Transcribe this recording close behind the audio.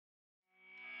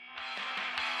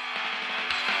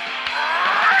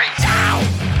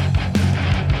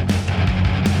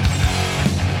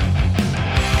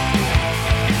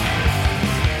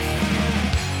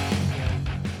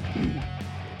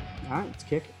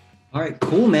kick it. All right,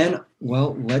 cool, man.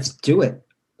 Well, let's do it.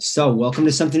 So, welcome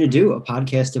to Something to Do, a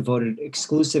podcast devoted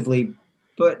exclusively,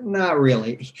 but not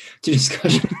really, to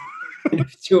discussion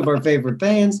of two of our favorite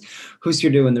bands, Husker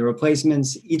Du and The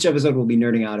Replacements. Each episode will be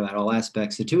nerding out about all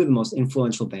aspects of two of the most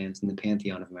influential bands in the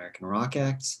pantheon of American rock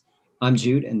acts. I'm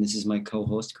Jude, and this is my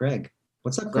co-host, Craig.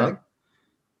 What's up, Craig?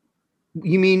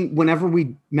 You mean whenever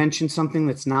we mention something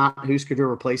that's not Husker Du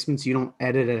Replacements, you don't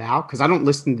edit it out? Because I don't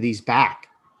listen to these back.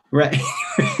 Right.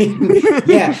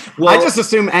 Yeah. Well, I just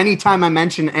assume anytime I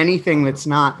mention anything that's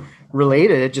not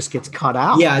related, it just gets cut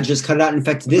out. Yeah, I just cut it out. In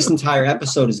fact, this entire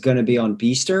episode is going to be on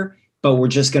Beaster, but we're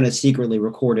just going to secretly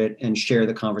record it and share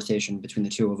the conversation between the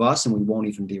two of us, and we won't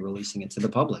even be releasing it to the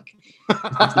public.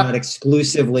 It's not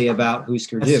exclusively about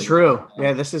Husker Du. That's true.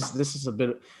 Yeah, this is a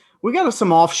bit. We got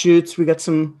some offshoots. We got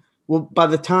some. Well, by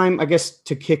the time I guess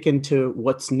to kick into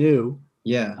what's new.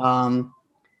 Yeah.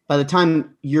 By the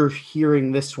time you're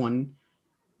hearing this one,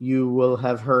 you will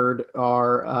have heard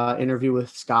our interview with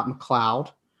Scott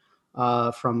McCloud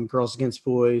from Girls Against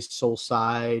Boys,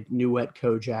 Soulside, New Wet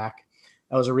Kojak.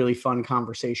 That was a really fun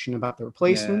conversation about the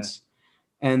Replacements.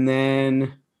 Yeah. And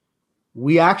then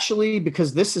we actually,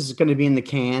 because this is going to be in the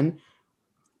can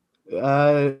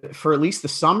for at least the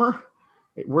summer,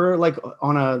 we're like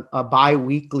on a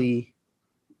bi-weekly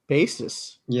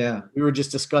basis. Yeah. We were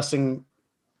just discussing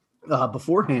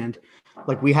beforehand,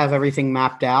 like we have everything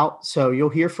mapped out. So you'll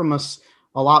hear from us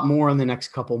a lot more in the next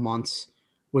couple months,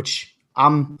 which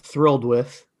I'm thrilled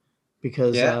with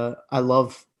because I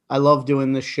love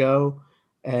doing this show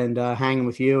and hanging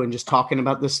with you and just talking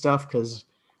about this stuff because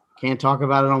can't talk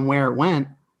about it on where it went.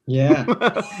 Yeah.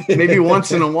 Maybe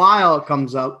once in a while it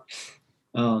comes up.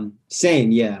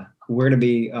 Same. Yeah. We're going to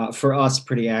be, for us,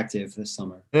 pretty active this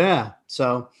summer. Yeah.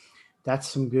 So that's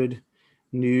some good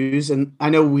news. And I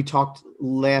know we talked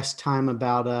last time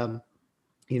about,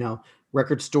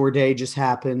 Record Store Day just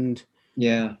happened.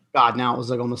 Yeah. God, now it was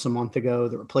like almost a month ago.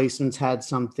 The Replacements had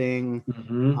something.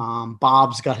 Mm-hmm.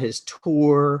 Bob's got his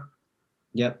tour.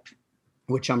 Yep.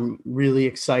 Which I'm really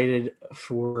excited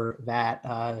for.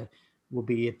 That will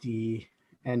be at the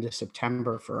end of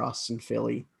September for us in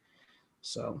Philly.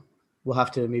 So we'll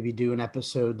have to maybe do an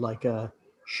episode like a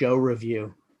show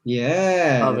review.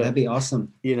 Yeah, that'd be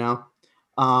awesome.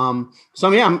 So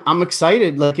yeah, I'm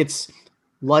excited. Like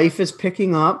life is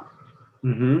picking up.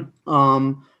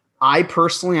 Mm-hmm. I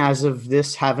personally, as of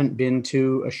this, haven't been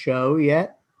to a show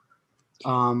yet.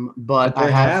 But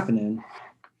they're happening.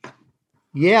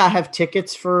 Yeah, I have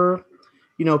tickets for,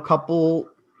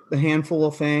 a handful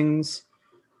of things.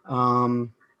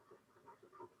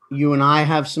 You and I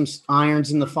have some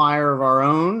irons in the fire of our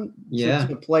own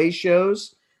to play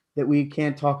shows that we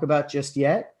can't talk about just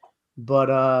yet, but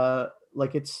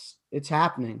it's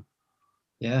happening.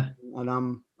 Yeah.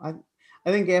 And I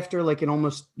think after by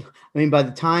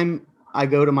the time I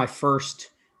go to my first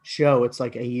show, it's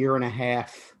like a year and a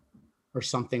half or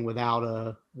something without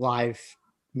a live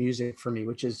music for me,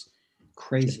 which is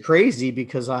crazy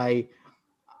because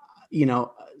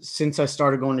since I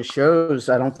started going to shows,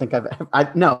 I don't think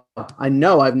I know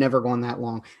I've never gone that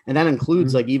long. And that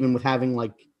includes even with having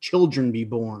like children be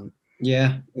born.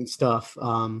 Yeah. And stuff.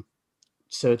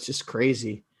 So it's just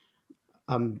crazy.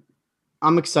 I'm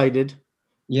excited.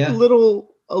 Yeah. A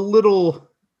little,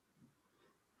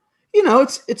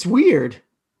 it's weird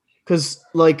because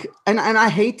and I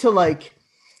hate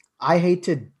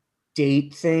to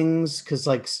date things because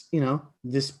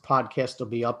this podcast will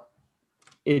be up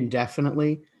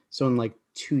indefinitely. So in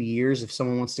 2 years, if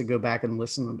someone wants to go back and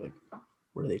listen, I'm like,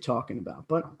 what are they talking about?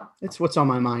 But it's what's on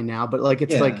my mind now. But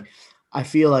I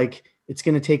feel like it's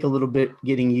going to take a little bit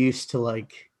getting used to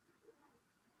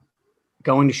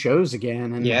going to shows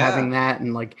again and having that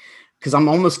and because I'm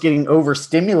almost getting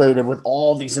overstimulated with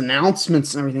all these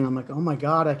announcements and everything. I'm like, oh my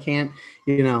God, I can't,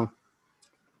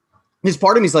 This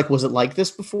part of me is like, was it like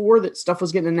this before that stuff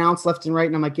was getting announced left and right?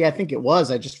 And I'm like, yeah, I think it was.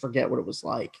 I just forget what it was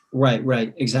like.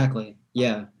 Right. Exactly.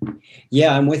 Yeah.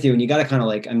 Yeah, I'm with you. And you got to kind of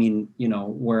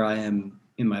where I am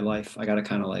in my life, I got to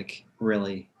kind of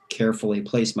really carefully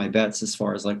place my bets as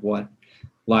far as what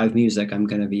live music I'm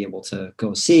going to be able to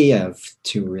go see. I have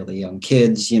 2 really young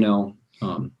kids, So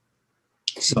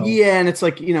yeah, and it's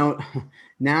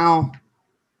now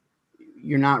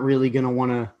you're not really going to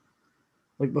want to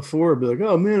before be like,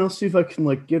 oh man, I'll see if I can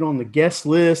get on the guest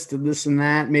list and this and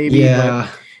that maybe. Yeah.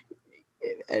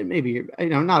 But maybe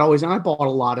not always. And I bought a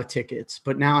lot of tickets,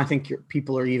 but now I think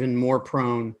people are even more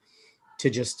prone to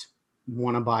just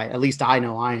want to buy. At least I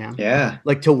know I am. Yeah.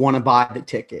 To want to buy the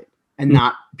ticket and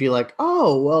not be like,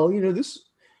 oh well, this.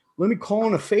 Let me call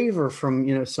in a favor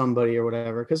from somebody or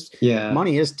whatever because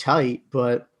money is tight,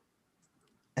 but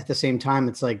at the same time,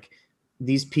 it's like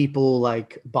these people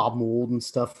like Bob Mould and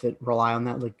stuff that rely on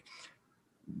that, like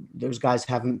those guys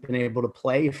haven't been able to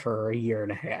play for a year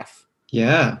and a half.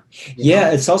 Yeah. You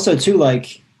know? It's also too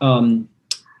like,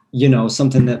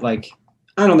 something that like,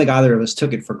 I don't think either of us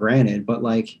took it for granted, but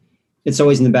like, it's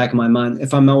always in the back of my mind.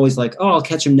 If I'm always like, oh, I'll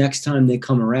catch them next time they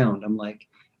come around. I'm like,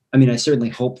 I mean, I certainly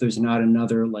hope there's not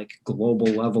another like global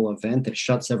level event that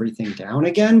shuts everything down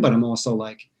again, but I'm also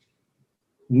like,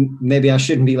 maybe I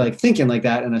shouldn't be like thinking like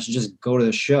that, and I should just go to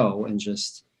the show and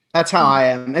just. That's how I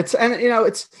am.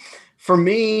 It's for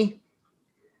me,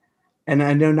 and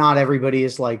I know not everybody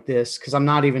is like this because I'm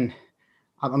going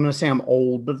to say I'm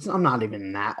old, but I'm not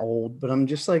even that old, but I'm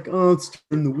just like, oh, it's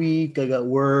during the week. I got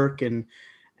work. And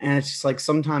it's just like,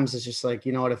 sometimes it's just like,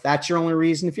 you know what, if that's your only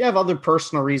reason, if you have other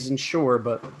personal reasons, sure.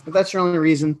 But if that's your only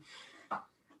reason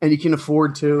and you can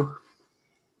afford to,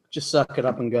 just suck it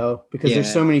up and go, because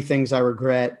there's so many things I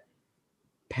regret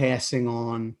passing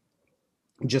on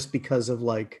just because of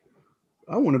like,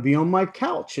 I want to be on my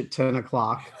couch at 10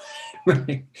 o'clock.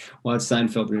 Right. Watch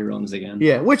Seinfeld reruns again.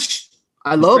 Yeah. Which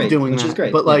I love doing which that. Is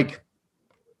great. But like,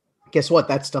 guess what?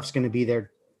 That stuff's going to be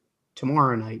there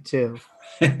tomorrow night too.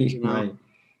 You know? Right.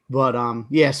 But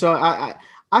so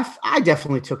I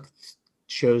definitely took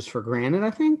shows for granted.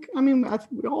 I think. I mean,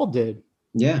 we all did.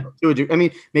 Yeah. I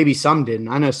mean, maybe some didn't.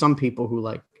 I know some people who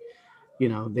like,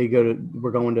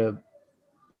 we're going to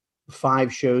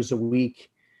 5 shows a week,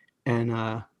 and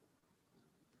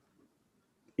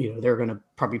they're going to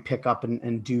probably pick up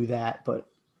and do that, but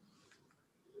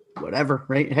whatever,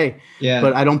 right? Hey, yeah.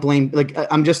 But I don't blame. Like,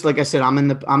 I'm just, like I said, I'm in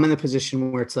the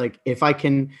position where it's like, if I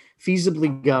can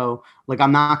feasibly go, like,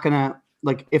 I'm not gonna,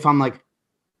 like, if I'm like,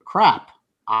 crap,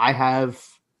 I have,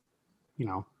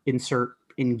 insert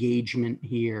engagement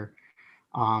here.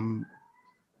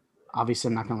 Obviously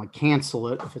I'm not gonna like cancel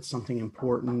it if it's something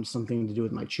important, something to do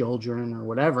with my children or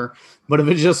whatever. But if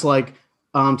it's just like,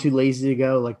 I'm too lazy to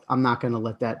go, like, I'm not gonna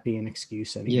let that be an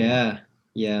excuse anymore.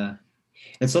 Yeah.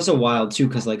 It's also wild too,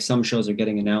 because like some shows are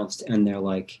getting announced and they're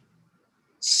like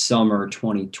summer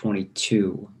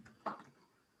 2022.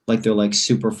 Like they're like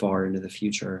super far into the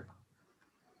future.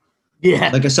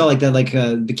 Yeah. Like I saw like that, like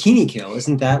Bikini Kill.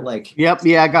 Isn't that like? Yep.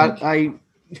 Yeah.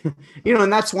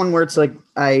 And that's one where it's like,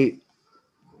 I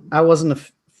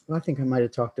think I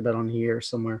might've talked about on here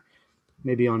somewhere,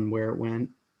 maybe on Where It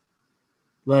Went.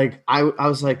 Like I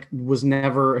was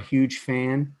never a huge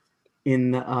fan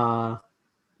in the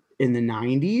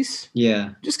 90s.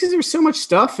 Yeah. Just because there was so much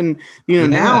stuff. And,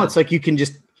 now it's like, you can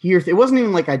just hear, it wasn't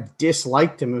even like I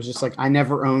disliked him. It was just like, I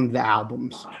never owned the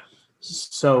albums.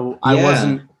 So I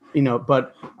wasn't,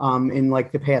 but in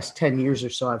like the past 10 years or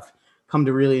so, I've come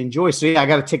to really enjoy. So yeah, I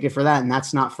got a ticket for that. And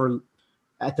that's not for,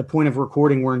 at the point of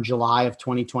recording, we're in July of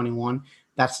 2021.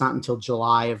 That's not until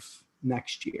July of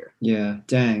next year. Yeah.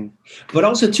 Dang. But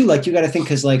also too, like, you got to think,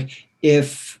 because like,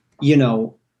 if,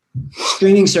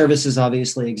 streaming services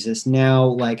obviously exist now.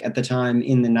 Like at the time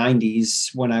in the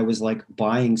 90s when I was like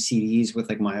buying CDs with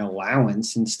like my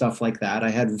allowance and stuff like that, I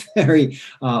had very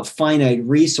finite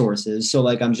resources. So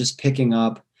like I'm just picking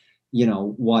up,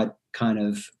 what kind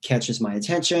of catches my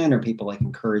attention, or people like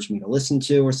encourage me to listen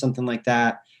to, or something like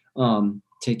that.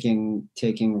 Taking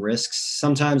risks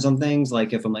sometimes on things,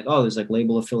 like if I'm like, oh, there's like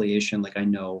label affiliation, like I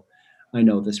know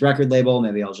this record label,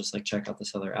 maybe I'll just like check out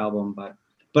this other album.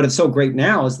 But it's so great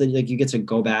now is that like you get to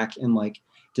go back and like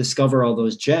discover all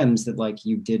those gems that like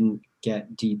you didn't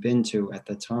get deep into at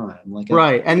the time. Like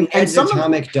right. And some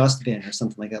Atomic Dust Bin or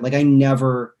something like that. Like I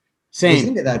never was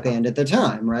into that band at the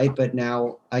time, right? But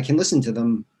now I can listen to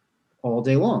them all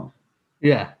day long.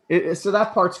 Yeah. So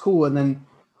that part's cool. And then,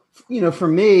 for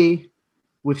me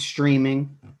with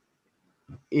streaming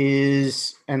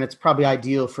and it's probably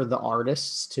ideal for the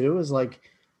artists too, is like,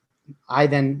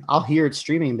 I'll hear it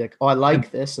streaming and be like, oh, I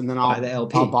like this. And then I'll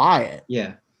buy it.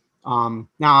 Yeah. Now,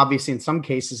 obviously in some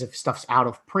cases, if stuff's out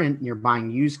of print and you're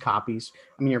buying used copies,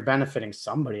 I mean, you're benefiting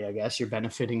somebody, I guess. You're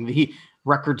benefiting the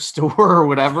record store or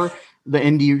whatever, the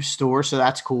indie store. So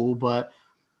that's cool. But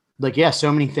like, yeah,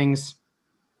 so many things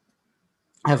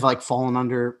have like fallen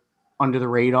under the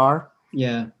radar.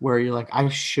 Yeah. Where you're like, I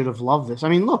should have loved this. I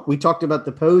mean, look, we talked about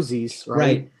the Posies, right?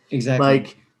 Right. Exactly.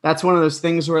 Like, that's one of those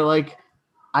things where like,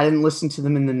 I didn't listen to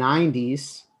them in the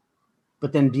 90s,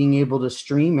 but then being able to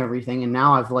stream everything. And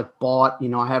now I've like bought,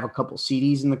 I have a couple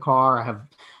CDs in the car. I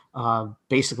have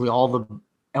basically all the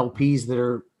LPs that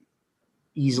are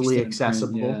easily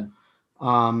accessible. Yeah.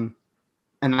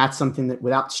 And that's something that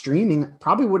without streaming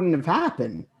probably wouldn't have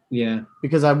happened. Yeah.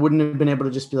 Because I wouldn't have been able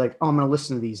to just be like, oh, I'm going to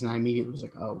listen to these. And I immediately was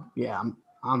like, oh yeah,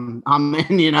 I'm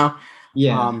in,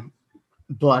 Yeah.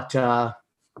 But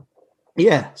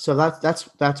Yeah, so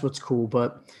that's what's cool.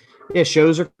 But yeah,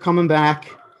 shows are coming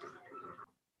back.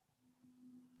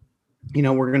 You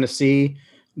know, we're gonna see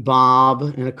Bob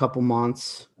in a couple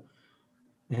months,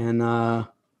 and I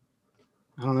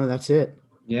don't know. That's it.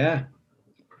 Yeah.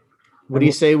 What do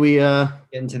you say we Get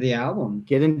into the album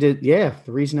get into the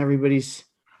reason everybody's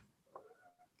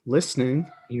listening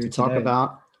here to talk today.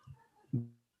 about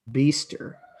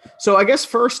Beaster. So I guess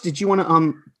first, did you want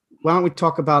to why don't we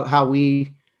talk about how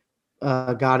we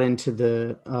got into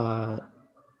the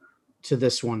to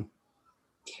this one?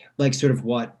 Like sort of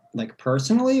what, like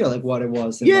personally, or like what it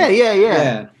was? That, Yeah, like, yeah.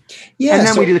 Yeah. And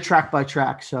then So we do the track by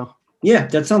track. So yeah,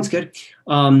 that sounds good.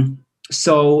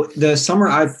 So the summer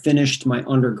I finished my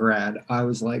undergrad, I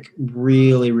was like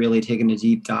really, really taking a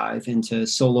deep dive into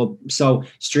solo. So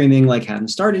streaming like hadn't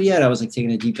started yet. I was like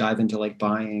taking a deep dive into like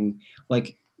buying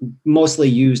like mostly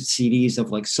used CDs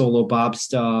of like solo Bob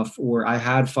stuff, or I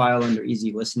had File under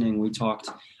Easy Listening. We talked,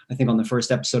 I think, on the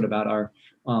first episode about our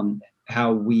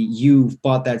how you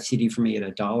bought that CD for me at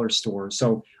a dollar store.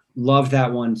 So loved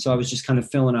that one. So I was just kind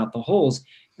of filling out the holes.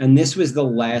 And this was the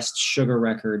last Sugar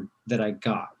record that I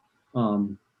got.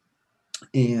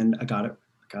 And I got it.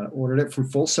 Ordered it from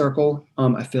Full Circle.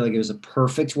 I feel like it was a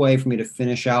perfect way for me to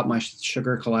finish out my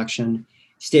Sugar collection.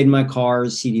 Stayed in my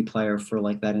car's CD player for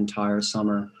like that entire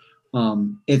summer.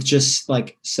 It's just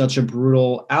like such a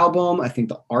brutal album. I think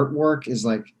the artwork is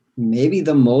like maybe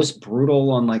the most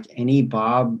brutal on like any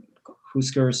Bob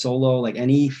Husker solo, like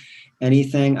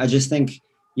anything. I just think,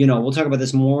 we'll talk about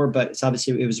this more, but it's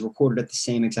obviously it was recorded at the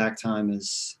same exact time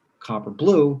as Copper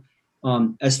Blue. I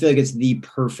just feel like it's the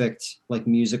perfect like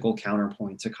musical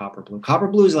counterpoint to Copper Blue. Copper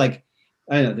Blue is like,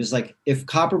 I don't know, there's like, if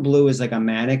Copper Blue is like a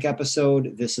manic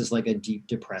episode, this is like a deep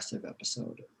depressive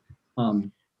episode.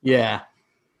 yeah,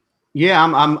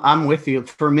 I'm with you.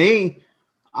 For me,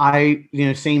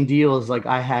 same deal as like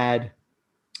I had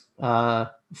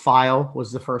File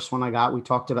was the first one I got. We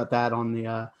talked about that on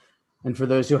the and for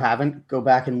those who haven't, go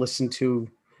back and listen to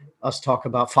us talk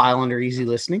about File under Easy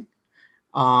Listening.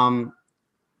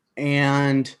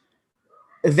 And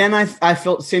then I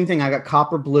felt the same thing. I got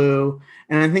Copper Blue.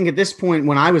 And I think at this point,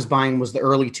 when I was buying was the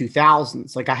early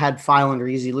 2000s. Like I had File under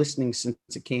Easy Listening since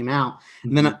it came out.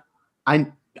 And then I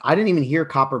didn't even hear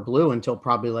Copper Blue until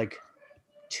probably like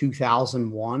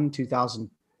 2001,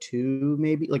 2002,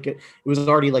 maybe. Like it was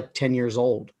already like 10 years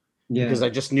old. Yeah. Because I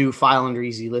just knew File under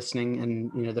Easy Listening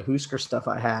and, the Husker stuff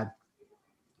I had.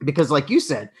 Because like you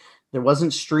said, there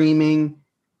wasn't streaming.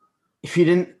 If you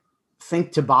didn't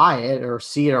think to buy it or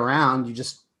see it around, you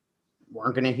just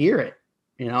weren't going to hear it,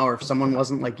 or if someone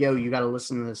wasn't like, yo, you got to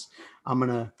listen to this, I'm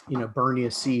going to, burn you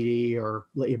a CD or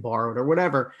let you borrow it or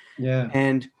whatever. Yeah.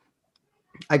 And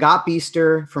I got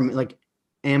Beaster from like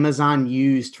Amazon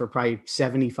used for probably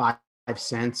 75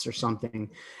 cents or something.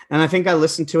 And I think I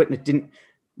listened to it and it didn't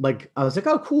like, I was like,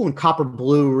 oh, cool. And Copper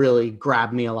Blue really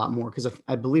grabbed me a lot more because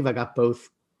I believe I got both.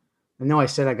 I know I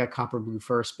said I got Copper Blue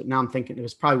first, but now I'm thinking it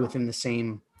was probably within the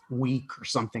same week or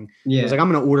something. Yeah. I was like,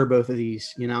 I'm going to order both of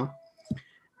these,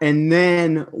 And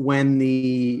then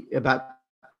when about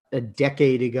a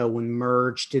decade ago, when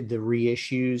Merge did the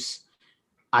reissues,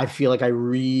 I feel like I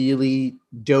really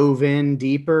dove in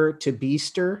deeper to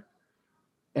Beaster.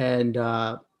 And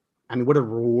what a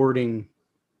rewarding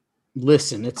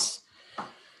listen.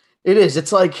 It is.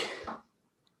 It's like,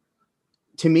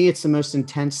 to me, it's the most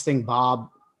intense thing Bob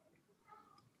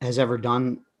has ever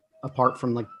done, apart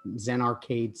from like Zen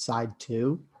Arcade Side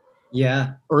 2.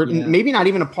 Yeah. Or maybe not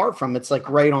even apart from, it's like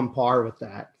right on par with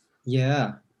that.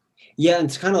 Yeah. Yeah.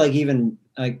 It's kind of like even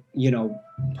like,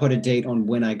 put a date on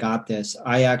when I got this.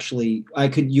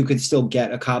 You could still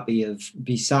get a copy of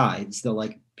B-Sides, the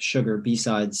like Sugar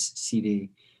B-Sides CD.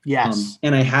 Yes.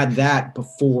 And I had that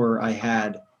before I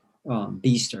had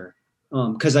Beaster.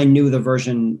 Because I knew the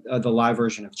live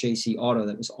version of JC Auto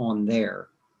that was on there.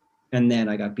 And then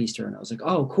I got Beaster and I was like,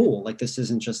 oh, cool. Like, this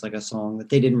isn't just like a song that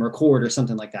they didn't record or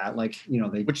something like that. Like,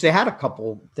 which they had a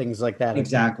couple things like that.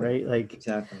 Exactly. I think, right. Like,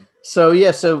 exactly. So,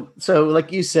 yeah. So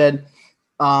like you said,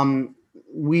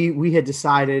 we had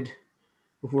decided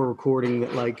before recording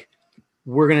that like,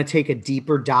 we're going to take a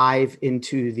deeper dive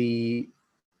into the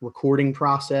recording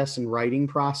process and writing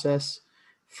process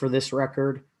for this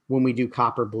record when we do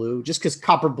Copper Blue, just because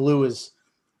Copper Blue is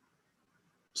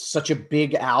such a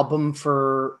big album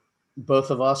for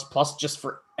both of us, plus just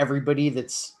for everybody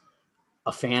that's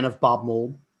a fan of Bob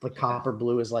Mould. Like Copper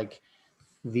Blue is like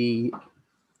the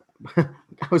I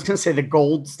was gonna say the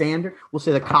gold standard. We'll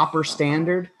say the copper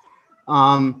standard.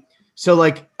 So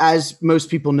like, as most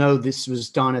people know, this was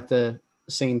done at the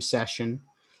same session,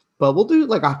 but we'll do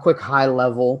like a quick high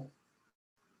level,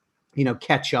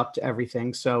 catch up to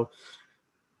everything. So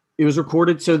it was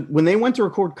recorded. So when they went to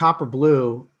record Copper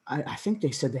Blue, I think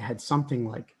they said they had something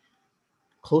like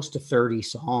close to 30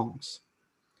 songs.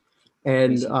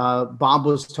 And Bob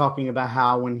was talking about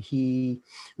how when he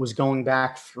was going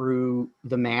back through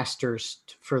the masters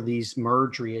for these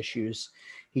merge reissues,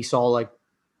 he saw like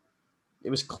it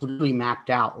was clearly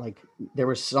mapped out. Like there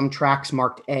was some tracks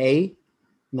marked A,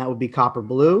 and that would be Copper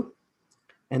Blue.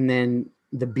 And then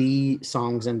the B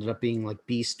songs ended up being like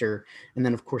Beaster. And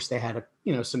then of course they had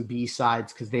some B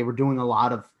sides because they were doing a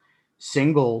lot of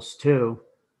singles too,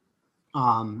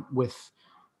 with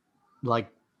like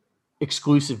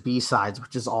exclusive B sides,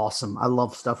 which is awesome. I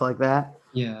love stuff like that.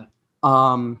 Yeah.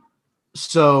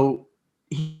 So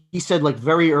he said like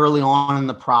very early on in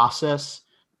the process,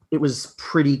 it was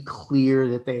pretty clear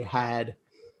that they had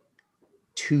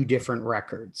two different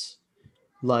records.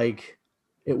 Like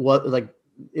it wasn't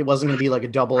going to be like a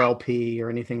double LP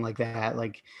or anything like that.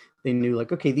 Like they knew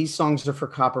like, okay, these songs are for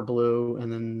Copper Blue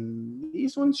and then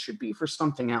these ones should be for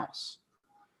something else.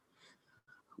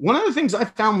 One of the things I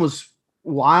found was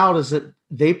wild is that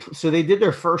they did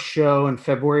their first show in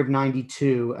February of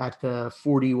 92 at the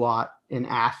 40 Watt in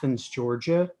Athens,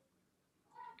 Georgia.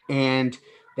 And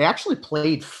they actually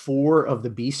played 4 of the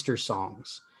Beaster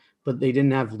songs, but they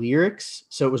didn't have lyrics.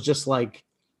 So it was just like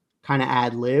kind of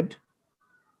ad-libbed,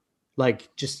 like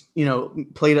just,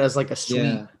 played as like a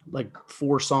suite, like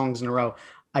 4 songs in a row.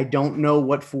 I don't know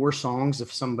what 4 songs,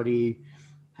 if somebody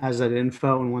has that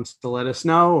info and wants to let us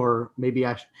know, or maybe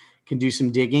I can do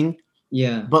some digging.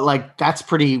 Yeah. But like, that's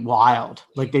pretty wild.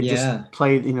 Like they just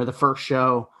played, the first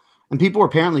show, and people were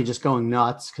apparently just going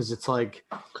nuts. Cause it's like,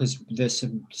 cause the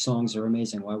songs are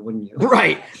amazing. Why wouldn't you?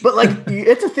 Right. But like,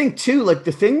 it's a thing too. Like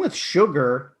the thing with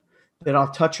Sugar that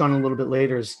I'll touch on a little bit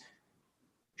later is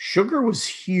Sugar was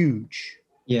huge.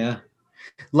 Yeah.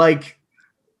 Like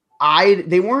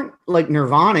they weren't like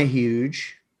Nirvana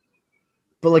huge,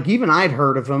 but like even I'd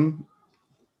heard of them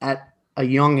at a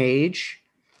young age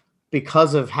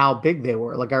because of how big they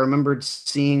were. Like I remembered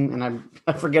seeing, and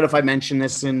I forget if I mentioned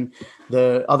this in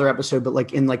the other episode, but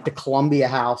like in like the Columbia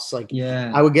House, like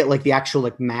I would get like the actual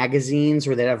like magazines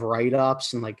where they'd have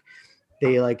write-ups, and like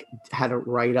they like had a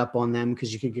write-up on them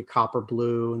because you could get Copper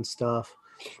Blue and stuff.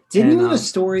 Didn't you have a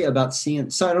story about seeing,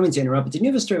 sorry, I don't mean to interrupt, but didn't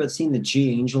you have a story about seeing the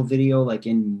G Angel video like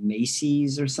in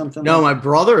Macy's or something? No, my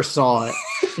brother saw it.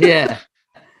 Yeah.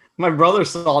 My brother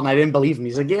saw it and I didn't believe him.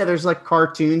 He's like, yeah, there's like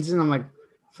cartoons, and I'm like,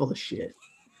 full of shit.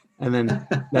 And then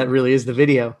that really is the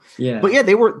video. Yeah. But yeah,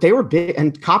 they were big,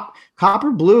 and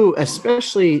Copper Blue,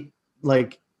 especially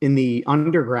like in the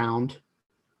underground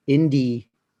indie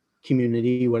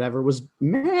community, whatever, was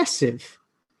massive.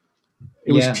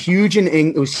 It was huge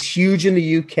it was huge in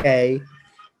the UK.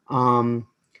 I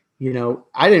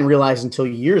didn't realize until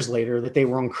years later that they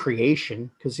were on Creation,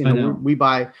 because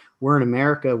we're in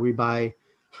America,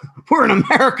 we're in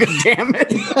America, damn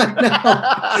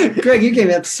it. Greg, you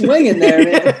came out swinging there,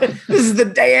 man. This is the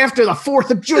day after the 4th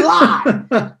of July.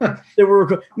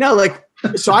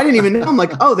 So I didn't even know. I'm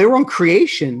like, oh, they were on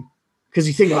Creation. Because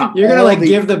you think you're going to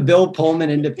give the Bill Pullman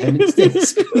Independence Day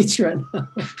speech right now.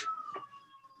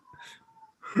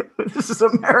 This is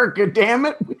America, damn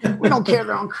it. We don't care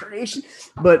they're on Creation.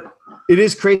 But it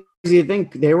is crazy to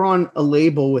think they were on a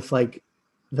label with like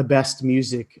the best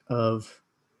music of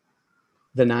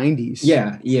the 90s.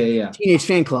 Yeah. Teenage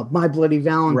Fan Club, My Bloody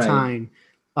Valentine,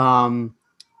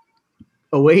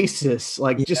 Oasis,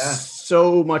 like just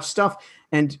so much stuff.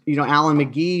 And, Alan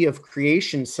McGee of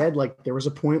Creation said like there was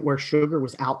a point where Sugar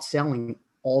was outselling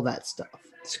all that stuff.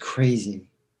 It's crazy.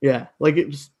 Yeah. Like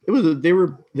they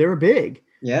were big.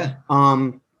 Yeah.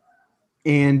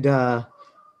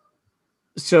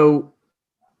 So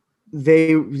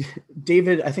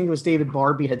David, I think it was David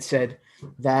Barbie, had said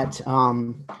that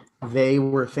they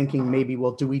were thinking maybe,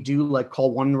 well, do we do like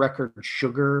call one record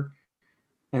Sugar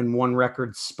and one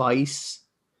record Spice?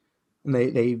 And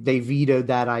they vetoed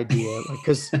that idea, like,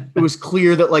 because it was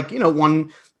clear that like,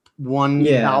 one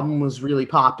album was really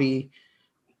poppy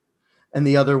and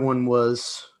the other one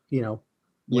was,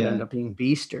 would end up being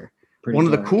Beaster. One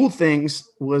of the cool things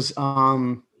was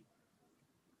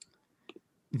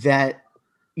that,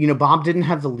 Bob didn't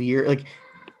have the lyric. Like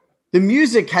the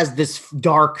music has this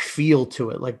dark feel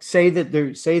to it. Like say that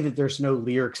there's no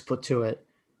lyrics put to it,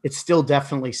 it still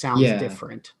definitely sounds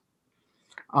different.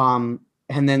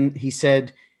 And then he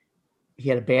said he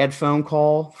had a bad phone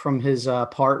call from his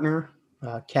partner,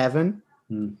 Kevin,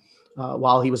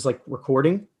 while he was like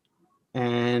recording.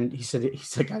 And he's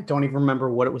like, I don't even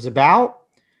remember what it was about.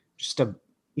 Just to,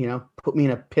 put me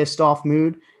in a pissed off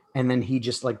mood. And then he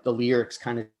just like the lyrics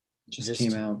kind of just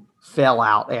came out, fell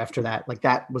out after that. Like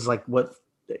that was like what,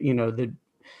 the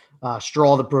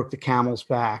Straw That Broke the Camel's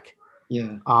Back.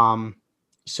 Yeah.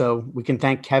 So we can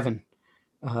thank Kevin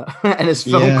and his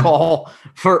phone call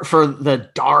for the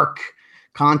dark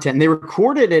content. And they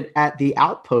recorded it at the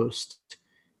Outpost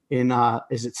in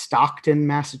is it Stockton,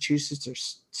 Massachusetts, or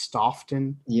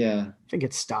Stoughton? Yeah, I think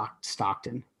it's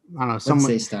Stockton. I don't know. Let's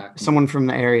say Stockton. Someone from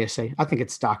the area say I think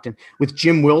it's Stockton, with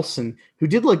Jim Wilson, who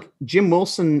did Jim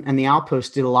Wilson and the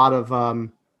Outpost did a lot of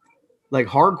like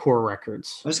hardcore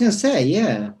records. I was gonna say,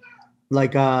 yeah.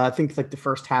 Like I think like the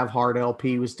first Have Heart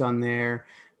LP was done there.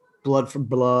 Blood for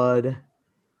Blood.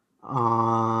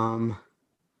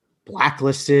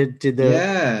 Blacklisted did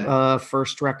the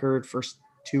first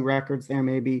two records there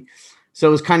maybe. So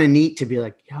it was kind of neat to be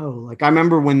like, yo, like I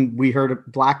remember when we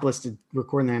heard Blacklisted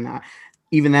recording there, and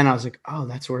even then I was like, oh,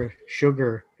 that's where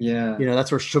Sugar,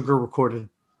 that's where Sugar recorded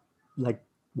like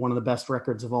one of the best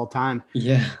records of all time.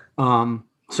 Yeah.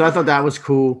 So I thought that was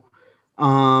cool.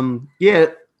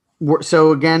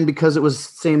 So again, because it was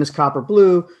same as Copper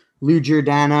Blue, Lou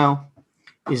Giordano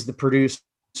is the producer.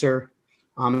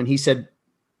 And he said,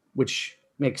 which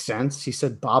makes sense, he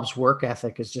said Bob's work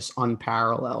ethic is just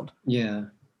unparalleled. Yeah.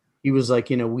 He was like,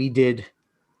 we did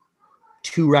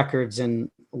 2 records in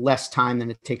less time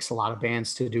than it takes a lot of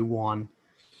bands to do one.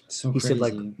 So he crazy. said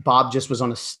like Bob just was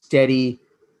on a steady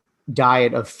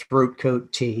diet of throat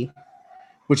coat tea,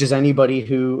 which is anybody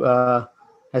who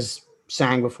has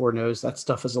sang before knows that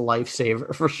stuff is a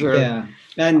lifesaver for sure. Yeah.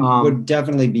 And would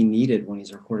definitely be needed when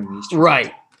he's recording these tracks.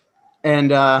 Right.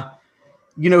 And,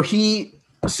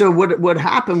 so what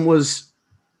happened was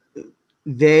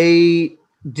they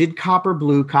did Copper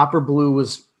Blue. Copper Blue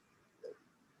was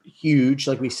huge,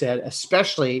 like we said,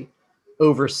 especially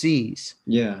overseas.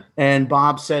 Yeah. And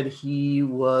Bob said he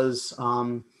was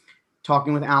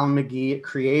talking with Alan McGee at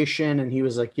Creation, and he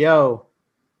was like, yo,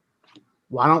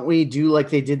 why don't we do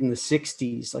like they did in the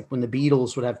 60s, like when the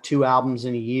Beatles would have 2 albums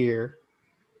in a year.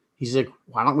 He's like,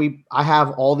 why don't I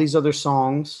have all these other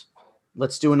songs.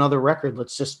 Let's do another record.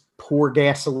 Let's just pour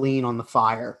gasoline on the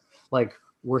fire. Like,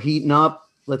 we're heating up.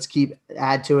 Let's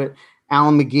add to it.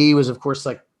 Alan McGee was, of course,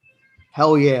 like,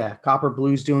 hell yeah, Copper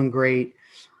Blue's doing great.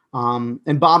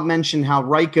 And Bob mentioned how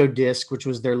Ryko Disc, which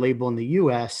was their label in the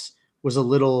US, was a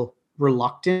little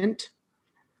reluctant.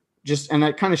 And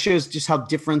that kind of shows just how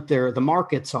different the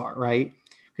markets are, right?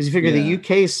 Because you figure the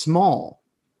UK is small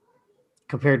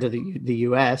compared to the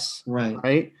US, right?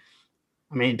 I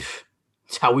mean,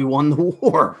 it's how we won the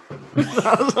war.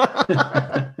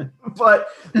 But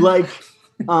like,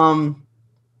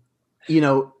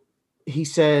 he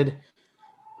said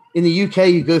in the UK,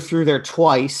 you go through there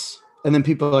twice and then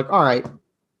people are like, all right,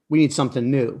 we need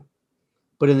something new.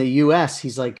 But in the US,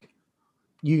 he's like,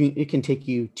 it can take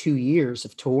you 2 years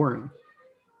of touring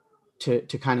to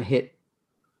kind of hit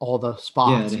all the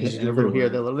spots. Yeah, a little here, a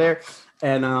little there.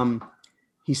 And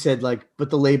he said like, but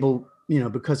the label,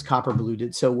 because Copper Blue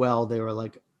did so well, they were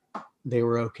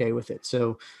okay with it.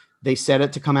 So they set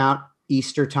it to come out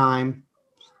Easter time.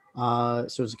 So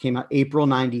it came out April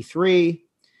 93.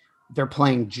 They're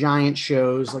playing giant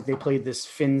shows. Like they played this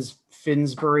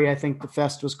Finsbury, I think the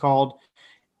fest was called,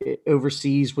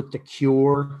 overseas with The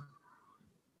Cure.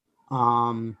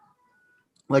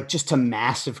 Like just to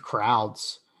massive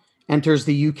crowds. Enters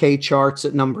the UK charts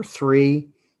at number 3.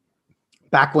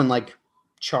 Back when like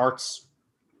charts,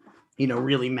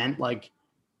 really meant like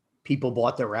people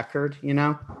bought the record,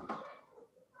 and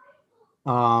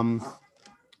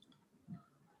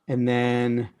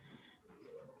then,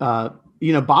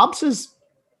 Bob says,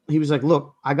 he was like,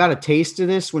 look, I got a taste of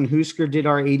this when Husker did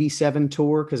our 87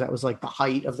 tour, because that was like the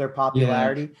height of their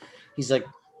popularity. Yeah. He's like,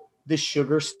 this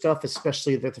Sugar stuff,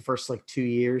 especially the first like 2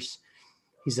 years,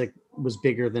 he's like, was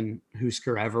bigger than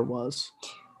Husker ever was.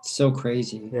 So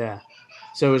crazy. Yeah.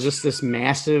 So it was just this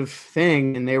massive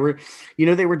thing. And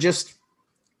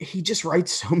he just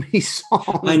writes so many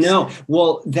songs. I know.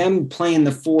 Well, them playing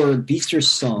the 4 Beasters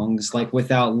songs, like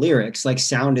without lyrics, like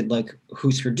sounded like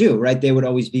Husker Du, right? They would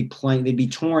always be playing, they'd be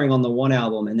touring on the one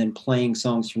album and then playing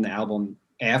songs from the album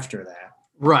after that.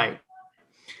 Right.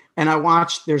 And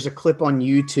there's a clip on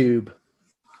YouTube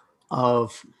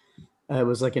of, it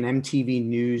was like an MTV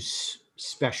News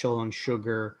special on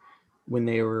Sugar when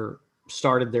they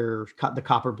started the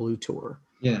Copper Blue tour.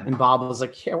 Yeah. And Bob was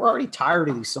like, yeah, we're already tired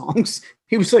of these songs.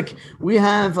 He was like, we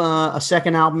have a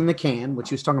second album in the can, which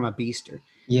he was talking about Beaster.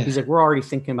 Yeah. He's like, we're already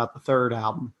thinking about the third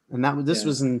album. And this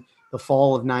was in the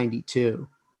fall of 92.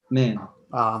 Man.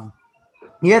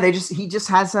 He just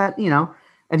has that,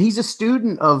 and he's a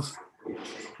student of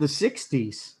the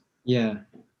 60s. Yeah.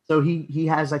 So he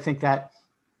has, I think, that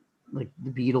like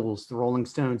the Beatles, the Rolling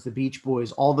Stones, the Beach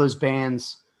Boys, all those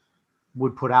bands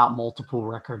would put out multiple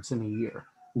records in a year.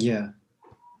 Yeah.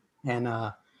 And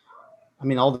I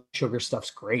mean, all the Sugar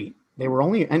stuff's great. They were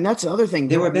only, and that's the other thing.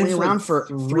 They They were were only around for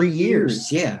 3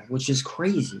 years. Yeah, which is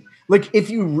crazy. Like, if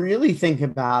you really think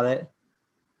about it,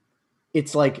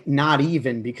 it's like not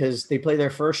even, because they played their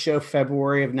first show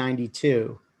February of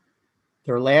 92.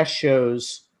 Their last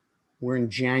shows were in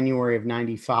January of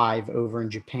 95 over in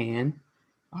Japan,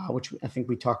 which I think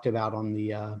we talked about on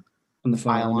the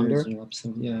File Under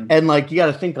episode. Yeah. And like, you got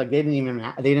to think, like, they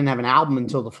didn't have an album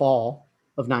until the fall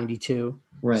of 92.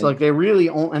 Right. So like, they really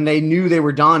and they knew they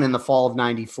were done in the fall of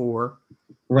 94.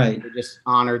 Right. They just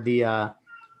honored the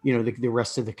the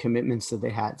rest of the commitments that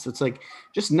they had. So it's like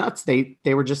just nuts. They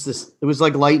were just this, it was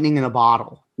like lightning in a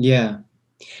bottle. Yeah.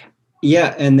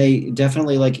 Yeah. And they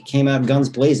definitely like came out guns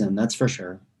blazing. That's for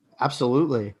sure.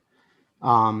 Absolutely.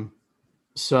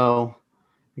 So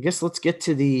I guess let's get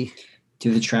to the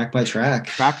track by track.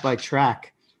 Track by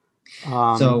track.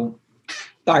 So,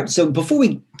 all right. So before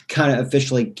we kind of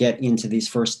officially get into the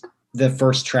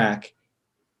first track,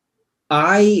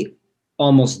 I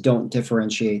almost don't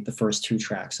differentiate the first two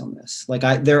tracks on this.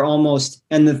 Like they're almost,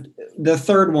 and the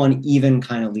third one even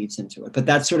kind of leads into it, but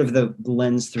that's sort of the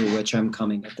lens through which I'm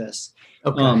coming at this.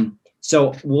 Okay.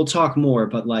 So we'll talk more,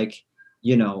 but like,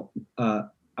 I'm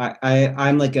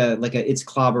like a It's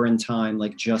Clobber in Time,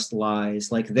 like Just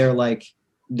Lies, like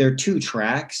they're two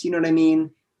tracks, you know what I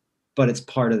mean? But it's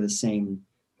part of the same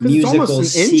musical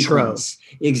it's an sequence.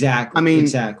 Intro. Exactly. I mean,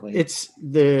 exactly.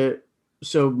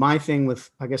 So my thing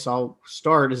with, I guess I'll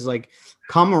start, is like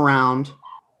Come Around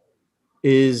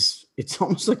it's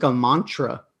almost like a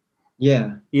mantra.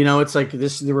 Yeah. It's like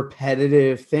this is the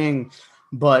repetitive thing,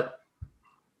 but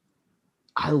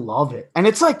I love it. And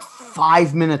it's like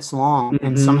 5 minutes long,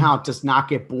 and somehow it does not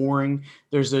get boring.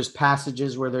 There's those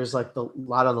passages where there's like a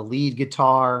lot of the lead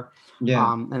guitar.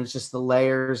 Yeah. And it's just the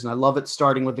layers. And I love it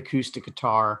starting with acoustic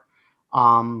guitar.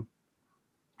 He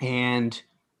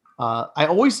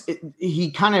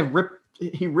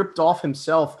ripped off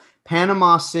himself.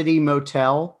 Panama City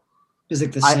Motel. It's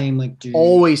like the same, like, dude.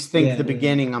 Always think the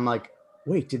beginning. I'm like,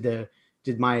 wait, did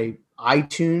my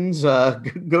iTunes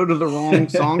go to the wrong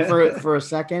song for a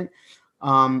second?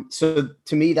 So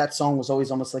to me, that song was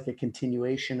always almost like a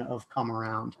continuation of Come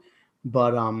Around.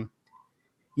 But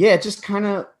yeah, it just kind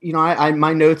of,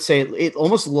 my notes say it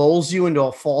almost lulls you into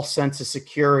a false sense of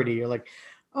security. You're like,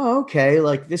 oh, okay,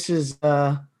 like this is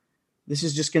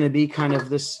just going to be kind of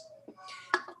this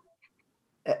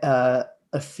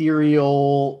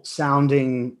ethereal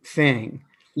sounding thing.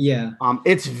 Yeah.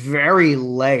 It's very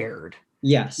layered.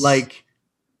 Yes. Like,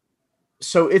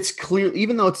 so it's clear,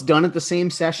 even though it's done at the same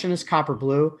session as Copper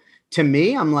Blue, to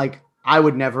me, I'm like, I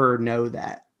would never know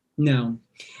that. No.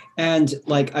 And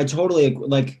like, I totally,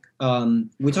 like,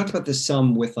 we talked about this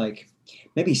some with like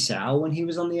maybe Sal when he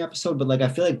was on the episode, but like, I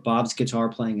feel like Bob's guitar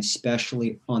playing,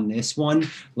 especially on this one,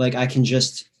 like I can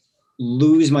just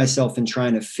lose myself in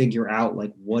trying to figure out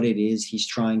like what it is he's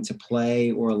trying to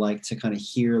play, or like to kind of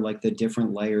hear like the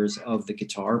different layers of the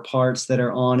guitar parts that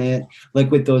are on it, like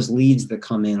with those leads that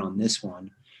come in on this one.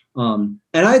 And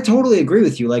I totally agree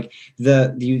with you. Like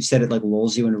you said, it like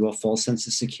lulls you into a false sense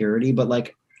of security, but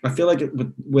like, I feel like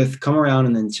with Come Around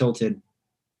and then Tilted,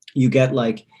 you get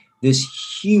like this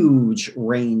huge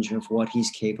range of what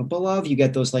he's capable of. You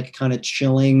get those like kind of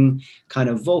chilling kind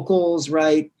of vocals,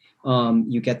 right?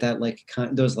 You get that like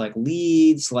those like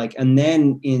leads, like, and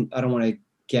then I don't want to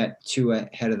get too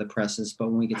ahead of the presses, but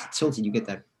when we get to Tilted, you get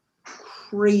that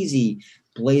crazy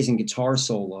blazing guitar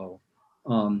solo.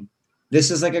 This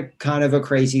is like a kind of a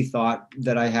crazy thought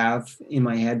that I have in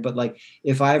my head, but like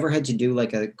if I ever had to do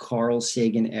like a Carl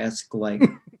Sagan-esque, like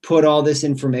put all this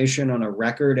information on a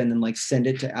record and then like send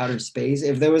it to outer space,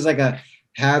 if there was like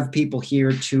have people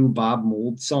hear 2 Bob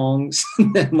Mould songs,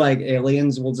 then like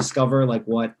aliens will discover like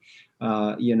what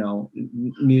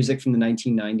music from the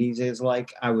 1990s is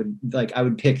like, I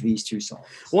would pick these 2 songs.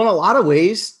 Well, in a lot of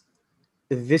ways,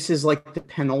 this is like the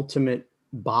penultimate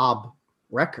Bob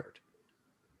record.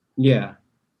 Yeah.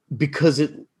 Because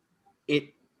it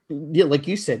like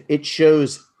you said, it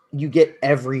shows you get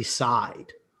every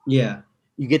side. Yeah.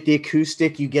 You get the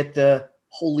acoustic, you get the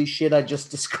holy shit, I just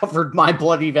discovered My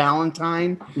Bloody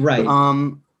Valentine. Right.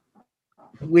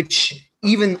 Which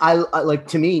even I like,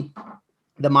 to me,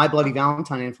 the My Bloody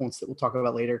Valentine influence that we'll talk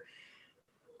about later,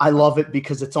 I love it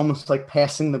because it's almost like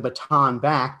passing the baton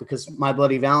back, because My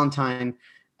Bloody Valentine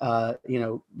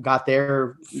got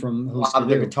there from a lot of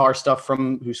the guitar stuff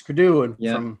from Husker Du and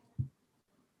from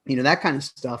that kind of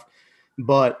stuff.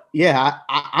 But yeah,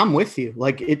 I'm with you.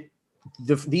 Like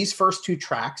these first 2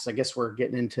 tracks, I guess we're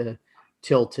getting into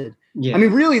Tilted. Yeah. I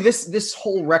mean, really, this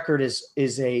whole record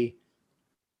is a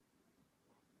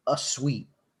suite.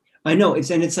 I know it's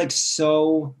like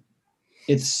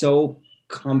it's so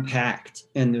compact,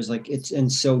 and there's like it's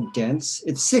and so dense.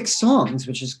 It's 6 songs,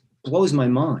 which just blows my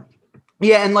mind.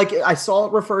 Yeah, and like I saw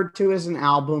it referred to as an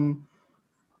album.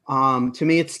 To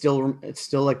me, it's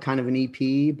still like kind of an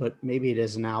EP, but maybe it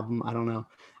is an album. I don't know.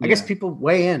 I guess Yeah. people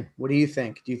weigh in. What do you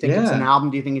think? Do you think it's an Yeah.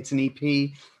 album? Do you think it's an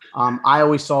EP? I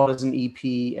always saw it as an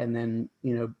EP, and then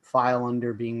File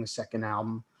Under being the second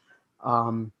album.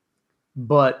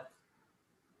 But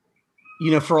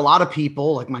for a lot of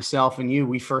people like myself and you,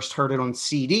 we first heard it on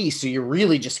CD, so you're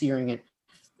really just hearing it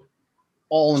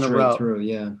all in a Straight row. through,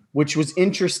 yeah. Which was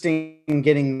interesting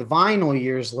getting the vinyl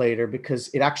years later, because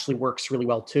it actually works really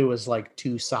well too as like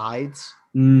two sides.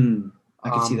 I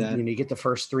can see that. You get the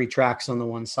first 3 tracks on the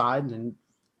one side and then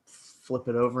flip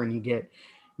it over and you get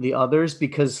the others,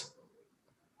 because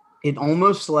it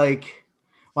almost like,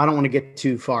 well, I don't want to get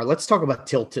too far. Let's talk about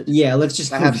Tilted. Yeah, let's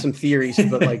just I have some theories,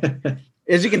 but like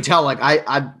as you can tell, like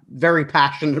I'm very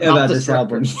passionate about this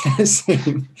album. Yeah,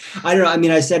 same. I don't know. I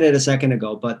mean, I said it a second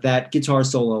ago, but that guitar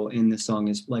solo in this song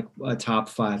is like a top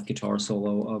 5 guitar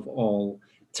solo of all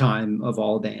time, of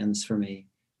all bands for me.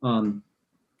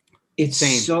 It's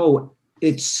so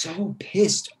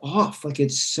pissed off. Like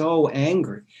it's so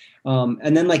angry.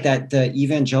 And then like the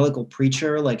evangelical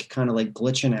preacher, like kind of like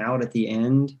glitching out at the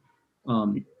end.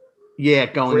 Going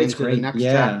into the next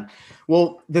track.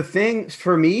 Well, the thing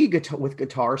for me with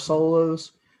guitar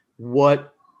solos,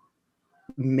 what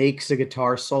makes a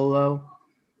guitar solo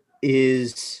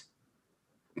is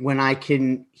when I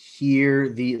can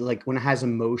hear when it has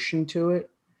emotion to it.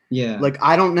 Yeah. Like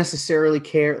I don't necessarily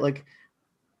care. Like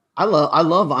I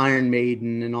love Iron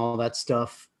Maiden and all that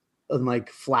stuff and like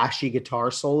flashy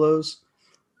guitar solos.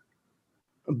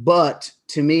 But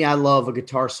to me, I love a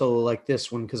guitar solo like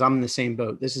this one because I'm in the same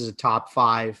boat. This is a top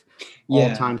 5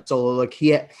 all-time solo. Like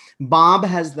Bob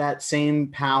has that same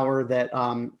power that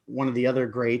one of the other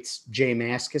greats, Jay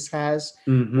Mascis, has,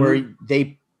 where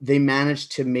they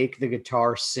managed to make the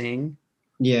guitar sing.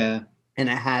 Yeah, and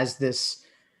it has this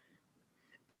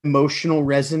emotional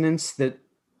resonance that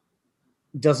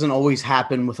doesn't always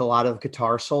happen with a lot of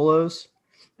guitar solos.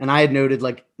 And I had noted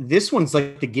like this one's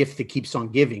like the gift that keeps on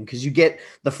giving, because you get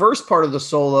the first part of the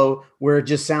solo where it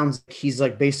just sounds like he's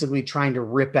like basically trying to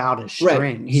rip out his strings.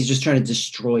 Right. He's just trying to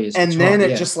destroy his and guitar. Then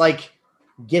it just like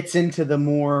gets into the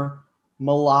more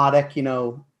melodic,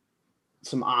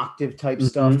 some octave type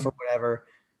stuff or whatever.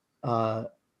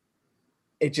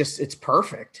 It's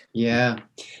perfect. Yeah.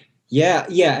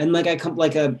 And like I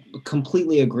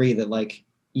completely agree that like,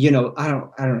 I don't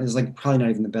know, it's like probably not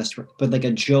even the best, but like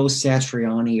a Joe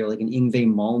Satriani or like an Yngwie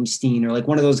Malmsteen or like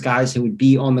one of those guys who would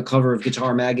be on the cover of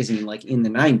Guitar Magazine like in the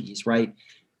 90s, right?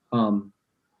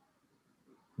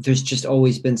 There's just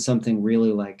always been something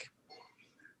really like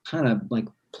kind of like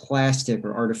plastic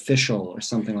or artificial or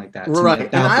something like that.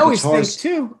 Right. And I always think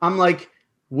too, I'm like,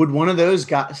 would one of those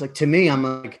guys, like to me, I'm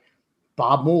like,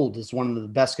 Bob Mould is one of the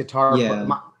best guitar players.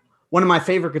 One of my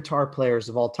favorite guitar players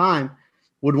of all time.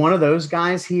 Would one of those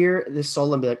guys hear this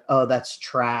solo and be like, oh, that's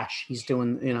trash. He's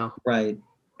doing, right.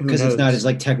 Because it's not as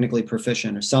like technically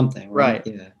proficient or something. Right.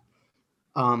 Yeah.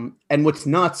 And what's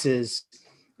nuts is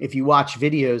if you watch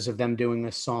videos of them doing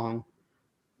this song,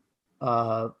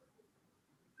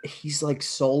 he's like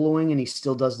soloing and he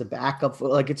still does the backup.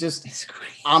 Like it's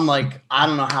crazy. I'm like, I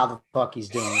don't know how the fuck he's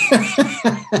doing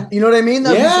it. You know what I mean?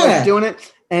 Though? Yeah. He's like doing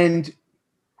it. And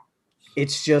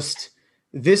it's just,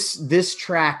 this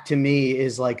track to me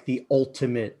is like the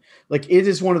ultimate, like it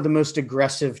is one of the most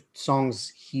aggressive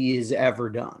songs he has ever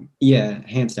done. Yeah,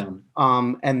 hands down.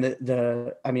 And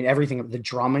everything, the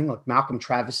drumming, like Malcolm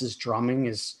Travis's drumming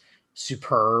is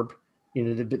superb.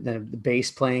 The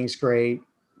bass playing is great.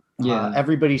 Yeah,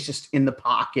 everybody's just in the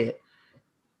pocket.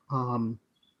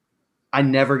 I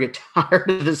never get tired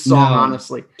of this song,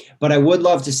 honestly. But I would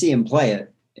love to see him play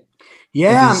it.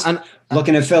 Yeah, I'm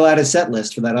looking to fill out a set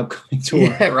list for that upcoming tour.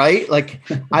 Yeah, right. Like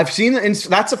I've seen, and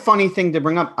that's a funny thing to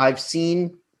bring up.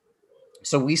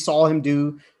 So we saw him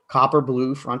do Copper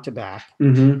Blue front to back.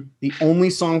 Mm-hmm. The only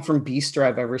song from Beaster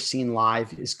I've ever seen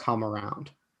live is Come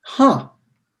Around. Huh.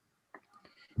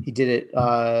 He did it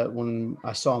when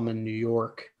I saw him in New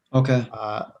York. Okay.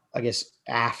 I guess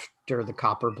after the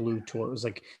Copper Blue tour, it was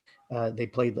like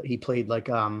he played like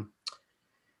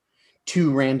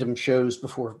 2 random shows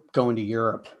before going to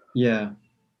Europe. Yeah.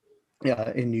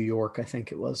 Yeah, in New York, I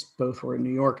think it was. Both were in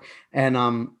New York. And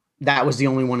that was the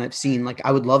only one I've seen. Like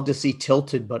I would love to see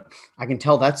Tilted, but I can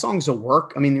tell that song's a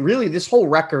work. I mean, really, this whole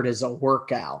record is a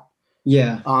workout.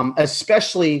 Yeah.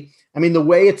 Especially, I mean, the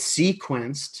way it's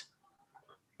sequenced,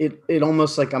 it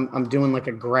almost like I'm doing like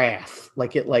a graph.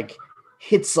 Like it like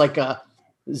hits like a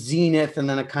zenith and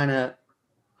then it kind of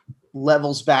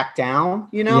levels back down,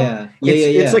 you know? Yeah.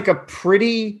 It's like a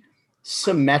pretty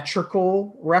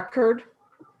symmetrical record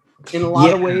in a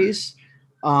lot of ways.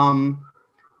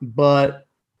 But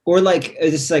or like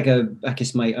this is like I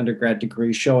guess my undergrad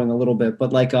degree showing a little bit,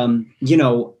 but like you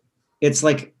know, it's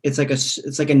like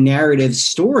a narrative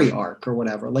story arc or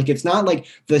whatever. Like it's not like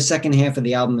the second half of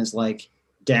the album is like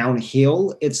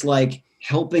downhill. It's like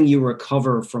helping you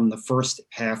recover from the first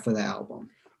half of the album.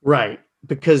 Right.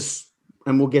 Because,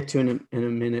 and we'll get to in a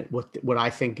minute what I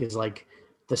think is like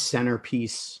the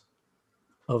centerpiece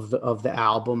of the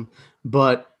album.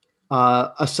 But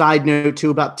a side note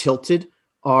too about Tilted,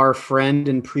 our friend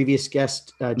and previous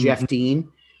guest Jeff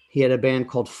Dean, he had a band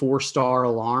called 4-Star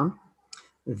Alarm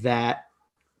that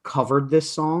covered this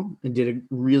song and did a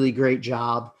really great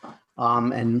job.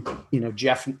 And you know,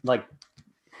 Jeff like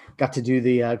got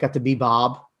to be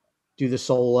Bob, do the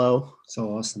solo.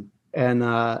 So awesome. And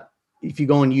if you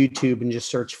go on YouTube and just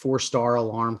search 4-Star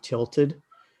Alarm Tilted,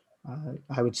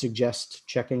 I would suggest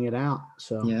checking it out.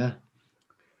 So yeah.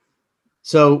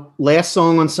 So last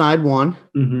song on side one,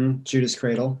 Judas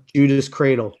Cradle. Judas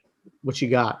Cradle. What you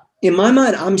got? In my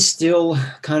mind, I'm still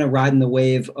kind of riding the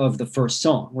wave of the first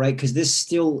song, right? Because this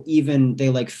still they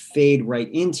like fade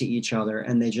right into each other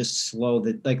and they just slow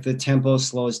the tempo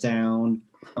slows down.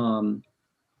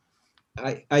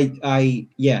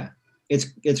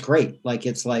 It's great. Like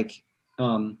it's like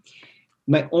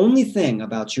my only thing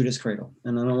about Judas Cradle,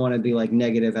 and I don't want to be like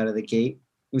negative out of the gate,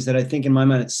 was that I think in my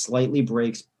mind it slightly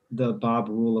breaks the Bob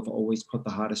rule of always put the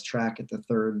hottest track at the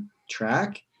third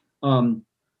track.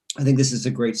 I think this is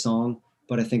a great song,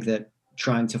 but I think that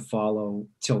trying to follow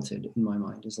Tilted in my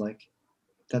mind is like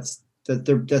that's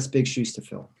big shoes to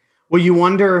fill. Well, you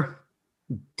wonder,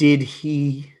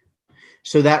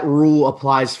 so that rule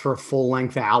applies for a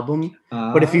full-length album,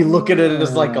 but if you look at it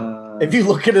as like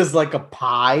a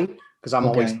pie, because I'm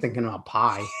always thinking about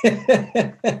pie.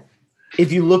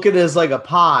 If you look at it as like a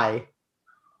pie,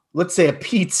 let's say a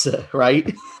pizza,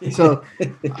 right? So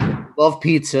I love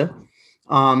pizza.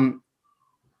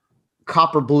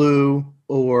 Copper Blue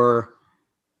or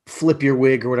Flip Your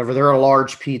Wig or whatever, they're a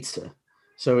large pizza.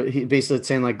 So he basically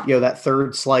saying like, yo, that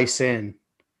third slice in,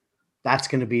 that's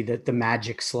going to be the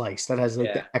magic slice that has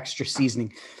like the extra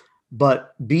seasoning.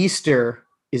 But Beaster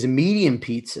is a medium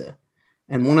pizza.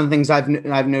 And one of the things I've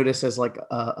noticed as like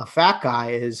a fat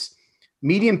guy is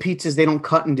medium pizzas, they don't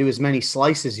cut into as many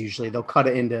slices usually. They'll cut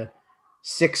it into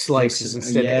 6 slices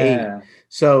instead of 8.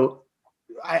 So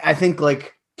I think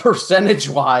like percentage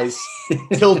wise,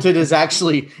 Tilted is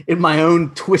actually, in my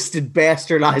own twisted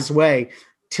bastardized way,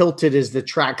 Tilted is the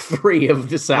track 3 of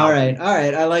this album. All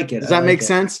right. I like it. Does that make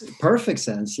sense? Perfect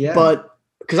sense. Yeah. But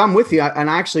because I'm with you, and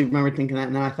I actually remember thinking that,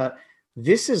 and then I thought,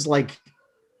 this is like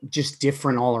just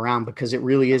different all around because it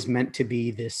really is meant to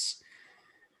be this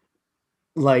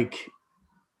like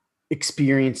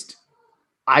experienced,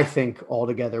 I think,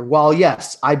 altogether. Well,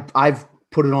 yes, I've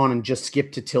put it on and just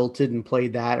skipped to Tilted and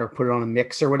played that or put it on a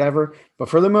mix or whatever. But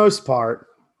for the most part,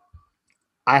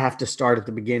 I have to start at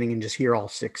the beginning and just hear all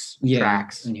 6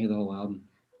 tracks. And hear the whole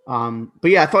album.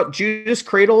 But yeah, I thought Judas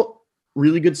Cradle,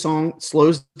 really good song,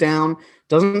 slows down,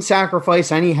 doesn't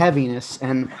sacrifice any heaviness.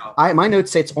 And my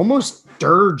notes say it's almost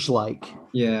dirge-like.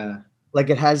 Yeah. Like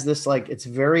it has this, like, it's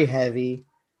very heavy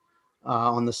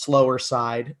on the slower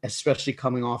side, especially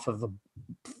coming off of the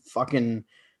fucking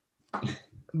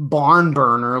barn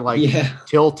burner, like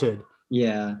Tilted.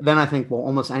 Yeah. Then I think, well,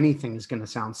 almost anything is going to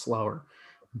sound slower.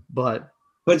 But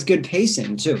it's good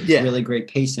pacing too. It's really great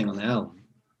pacing on the album.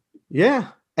 Yeah.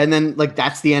 And then like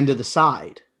that's the end of the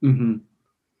side. Mm-hmm.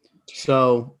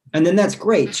 So and then that's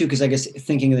great too, because I guess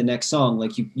thinking of the next song,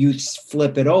 like you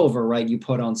flip it over, right? You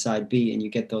put on side B and you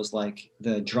get those like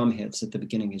the drum hits at the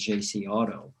beginning of JC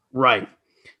Auto. Right.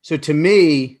 So to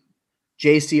me,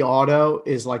 JC Auto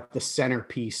is like the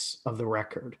centerpiece of the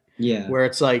record. Yeah. Where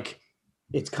it's like,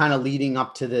 it's kind of leading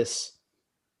up to this.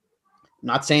 I'm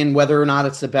not saying whether or not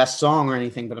it's the best song or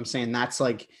anything, but I'm saying that's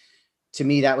like, to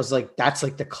me, that's like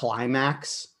the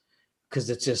climax. Cause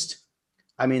it's just,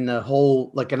 I mean, the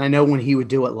whole, like, and I know when he would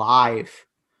do it live,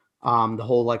 the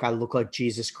whole, like, I look like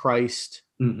Jesus Christ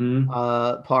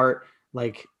part,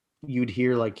 like you'd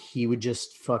hear, like, he would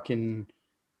just fucking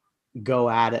go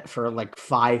at it for like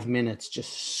 5 minutes,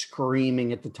 just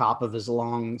screaming at the top of his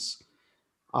lungs,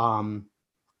 eyes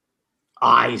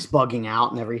bugging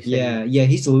out and everything. Yeah,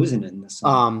 he's losing it in this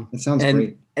song. It sounds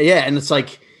great. Yeah, and it's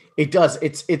like it does.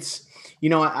 It's you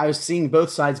know, I was seeing both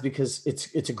sides because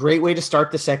it's a great way to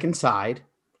start the second side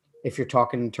if you're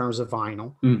talking in terms of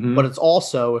vinyl, but it's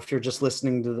also if you're just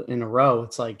listening to in a row,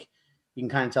 it's like you can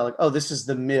kind of tell like, oh, this is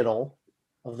the middle,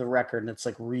 of the record, and it's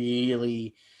like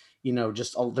really,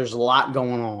 just there's a lot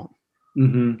going on.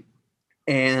 Mm-hmm.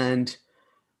 And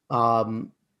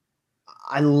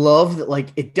I love that, like,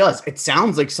 it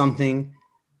sounds like something,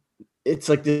 it's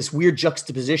like this weird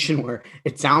juxtaposition where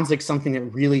it sounds like something that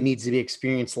really needs to be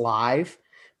experienced live,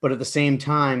 but at the same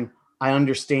time, I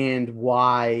understand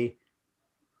why,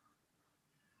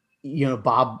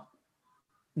 Bob,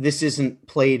 this isn't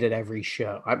played at every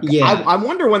show. I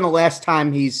wonder when the last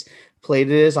time he's played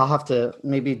it is. I'll have to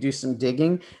maybe do some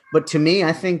digging. But to me,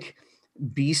 I think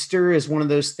Beaster is one of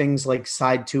those things like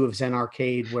side 2 of Zen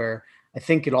Arcade, where I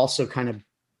think it also kind of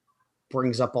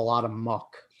brings up a lot of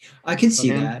muck. I can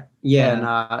see that.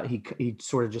 Yeah. And he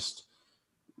sort of just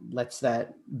lets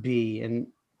that be. And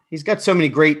he's got so many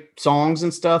great songs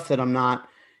and stuff that I'm not,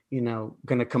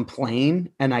 going to complain.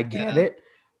 And I get it,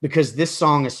 because this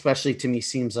song, especially to me,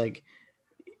 seems like,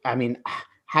 I mean,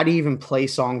 how do you even play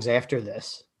songs after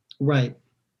this? Right.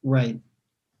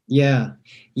 Yeah.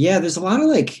 There's a lot of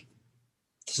like,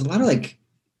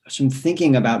 I'm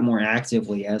thinking about more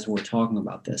actively as we're talking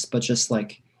about this, but just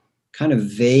like kind of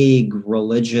vague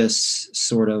religious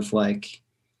sort of like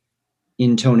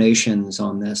intonations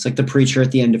on this, like the preacher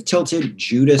at the end of Tilted,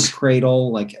 Judas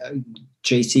Cradle, like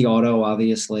JC Auto,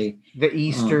 obviously. The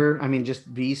Easter,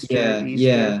 just Beaster. Yeah,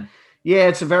 Easter. Yeah,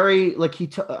 it's a very, like,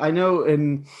 I know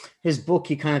in his book,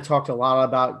 he kind of talked a lot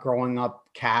about growing up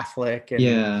Catholic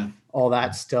and all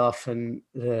that stuff, and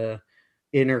the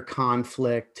inner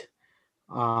conflict,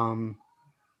 and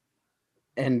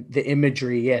the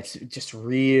imagery. Yeah, it's just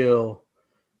real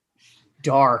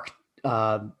dark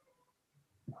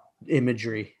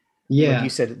imagery. Yeah. Like you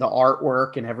said, the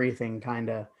artwork and everything kind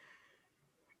of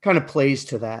plays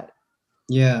to that.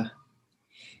 Yeah.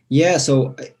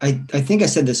 So I think I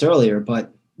said this earlier,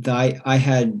 but I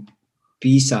had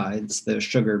B-Sides, the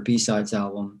Sugar B-Sides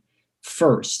album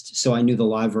first. So I knew the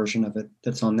live version of it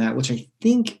that's on that, which I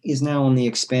think is now on the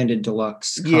expanded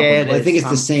deluxe. Yeah, I think it's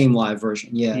the same live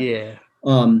version. Yeah. Yeah.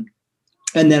 And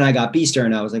then I got Beaster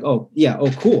and I was like, oh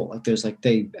cool. Like there's like,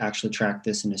 they actually tracked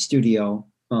this in a studio.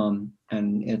 And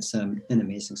it's an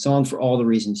amazing song for all the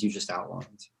reasons you just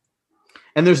outlined.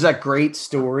 And there's that great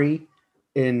story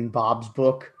in Bob's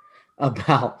book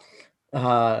about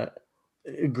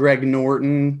Greg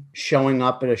Norton showing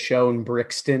up at a show in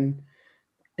Brixton,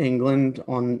 England,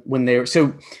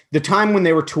 so the time when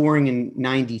they were touring in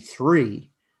 93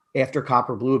 after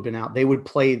Copper Blue had been out, they would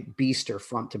play Beaster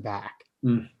front to back,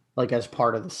 like as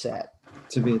part of the set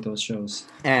to be at those shows.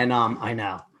 And I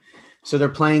know, so they're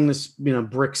playing this,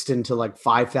 Brixton to like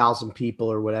 5,000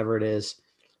 people or whatever it is.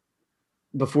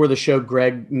 Before the show,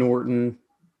 Greg Norton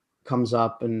comes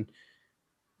up, and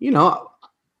no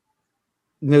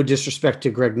disrespect to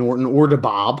Greg Norton or to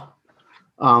Bob,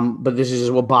 but this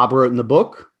is what Bob wrote in the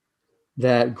book,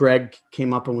 that Greg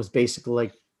came up and was basically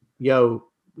like, yo,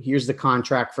 here's the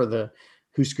contract for the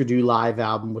Husker Du live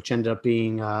album, which ended up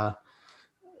being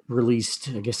released,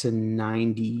 I guess, in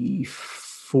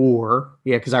 94.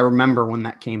 Yeah, because I remember when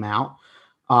that came out.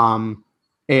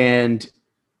 And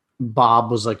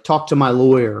Bob was like, talk to my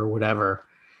lawyer or whatever,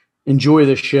 enjoy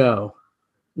the show.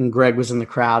 And Greg was in the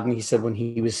crowd, and he said when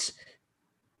he was,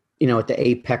 at the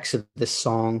apex of this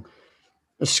song,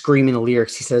 screaming the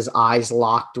lyrics, he says, eyes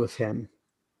locked with him.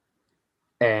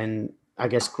 And I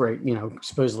guess Greg,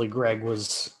 supposedly Greg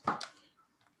was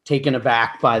taken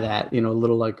aback by that, a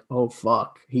little like, oh,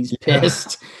 fuck, he's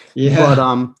pissed. Yeah.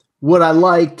 But what I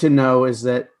like to know is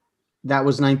that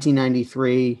was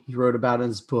 1993. He wrote about it in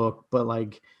his book, but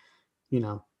like,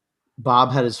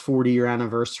 Bob had his 40-year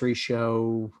anniversary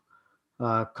show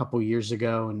a couple years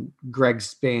ago, and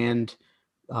Greg's band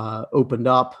opened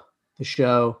up the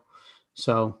show.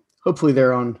 So hopefully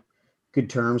they're on good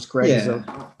terms. Greg is an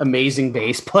amazing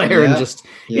bass player, and just,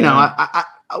 I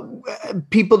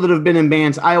people that have been in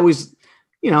bands, I always,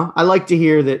 I like to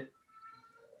hear that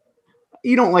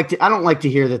I don't like to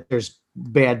hear that there's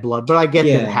bad blood, but I get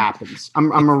that it happens.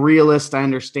 I'm a realist. I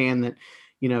understand that,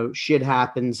 shit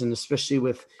happens, and especially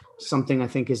with something I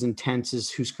think as intense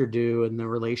as Husker Du and the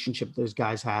relationship those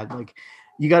guys had. Like,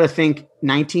 you got to think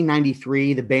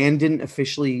 1993, the band didn't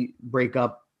officially break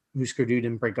up. Husker Du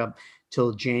didn't break up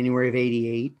till January of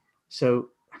 88. So,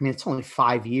 I mean, it's only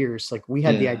 5 years. Like, we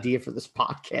had the idea for this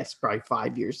podcast probably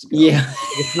 5 years ago. Yeah.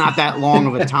 It's not that long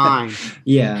of a time.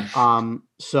 Yeah.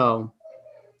 So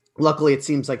luckily it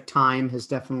seems like time has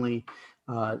definitely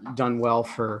done well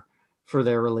for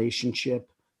their relationship,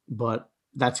 but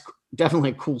that's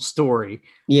definitely a cool story.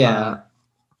 Yeah.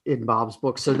 In Bob's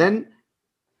book. So then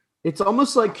it's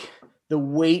almost like the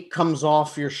weight comes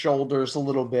off your shoulders a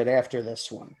little bit after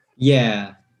this one.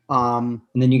 Yeah. And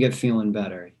then you get feeling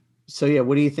better. So yeah,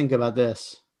 what do you think about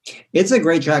this? It's a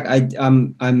great track.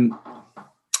 I'm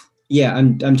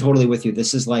totally with you.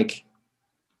 This is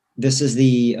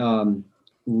the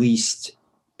least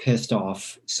pissed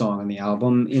off song on the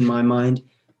album in my mind.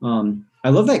 I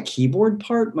love that keyboard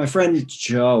part. My friend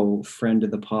Joe, friend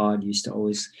of the pod, used to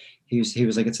always he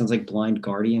was like, it sounds like Blind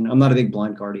Guardian. I'm not a big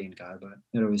Blind Guardian guy, but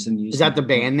it always amused me. Is that the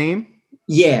band name?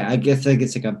 Yeah, I guess I think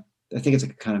it's like a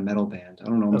kind of metal band. I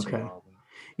don't know. Okay.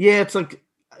 Yeah, it's like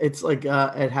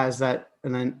it has that,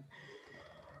 and then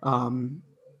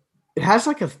it has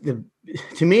like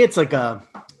to me it's like a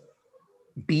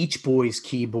Beach Boys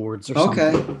keyboards or something.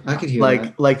 Okay, I could hear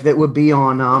that. Like that would be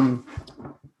on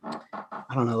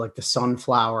I don't know, like the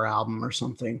Sunflower album or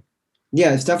something.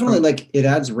 Yeah, it's definitely like it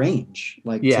adds range.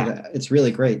 Like, yeah, it's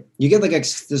really great. You get like I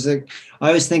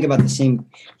always think about the same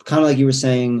kind of like you were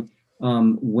saying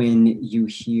when you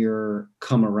hear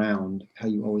 "Come Around," how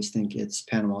you always think it's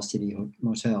Panama City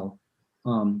Motel.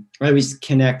 I always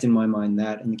connect in my mind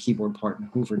that and the keyboard part in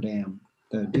Hoover Dam.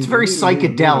 It's very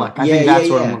psychedelic. I think that's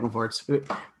what I'm looking for. It's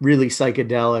really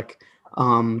psychedelic.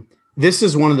 This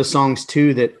is one of the songs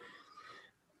too that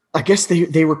I guess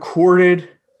they recorded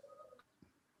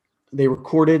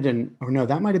and or no,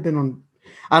 that might have been on.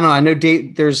 I don't know. I know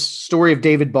there's story of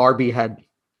David Barbie had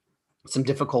some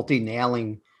difficulty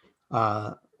nailing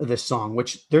this song,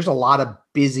 which there's a lot of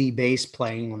busy bass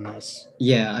playing on this.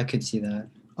 Yeah, I could see that.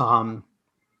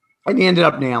 And he ended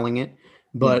up nailing it,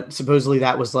 but supposedly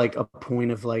that was like a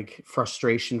point of like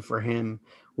frustration for him,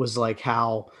 was like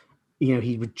how,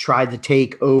 he would try the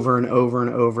take over and over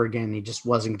and over again. He just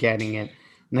wasn't getting it.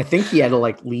 And I think he had to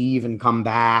like leave and come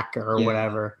back or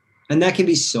whatever. And that can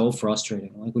be so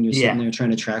frustrating. Like when you're sitting there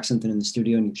trying to track something in the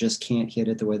studio and you just can't hit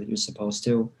it the way that you're supposed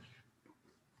to.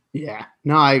 Yeah,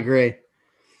 no, I agree.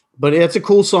 But it's a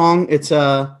cool song. It's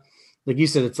like you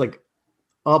said, it's like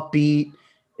upbeat.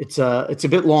 It's a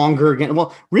bit longer again.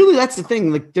 Well, really, that's the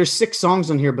thing. Like, there's 6 songs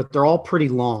on here, but they're all pretty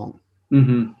long.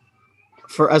 Mm-hmm.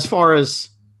 For as far as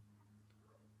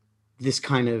this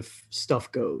kind of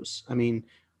stuff goes, I mean,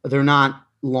 they're not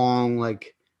long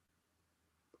like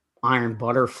Iron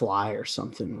Butterfly or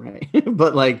something, right?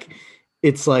 But like,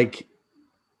 it's like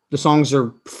the songs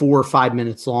are 4 or 5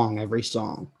 minutes long every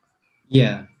song.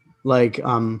 Yeah. Like,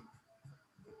 and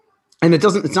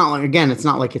it's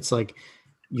not like it's like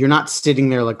you're not sitting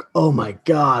there like, oh my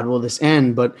God, will this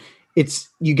end? But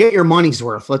you get your money's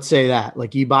worth. Let's say that.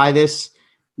 Like, you're buying this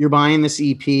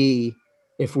EP,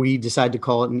 if we decide to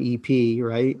call it an EP,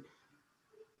 right?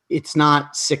 It's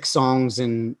not 6 songs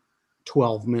in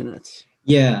 12 minutes.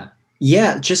 Yeah.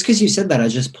 Yeah. Just because you said that, I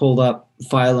just pulled up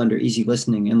File under Easy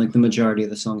Listening, and like the majority of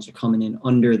the songs are coming in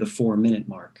under the 4-minute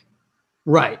mark.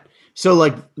 Right. So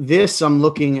like this, I'm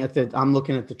looking at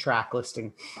the track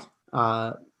listing.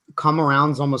 Come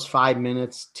Around's almost 5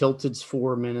 minutes. Tilted's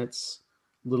 4 minutes,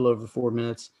 a little over 4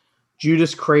 minutes.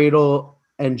 Judas Cradle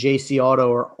and JC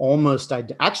Auto are almost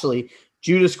actually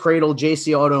Judas Cradle,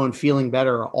 JC Auto, and Feeling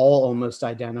Better are all almost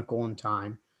identical in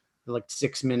time. They're like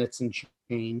 6 minutes and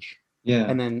change. Yeah.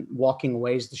 And then Walking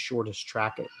Away is the shortest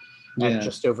track at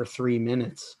just over 3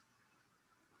 minutes.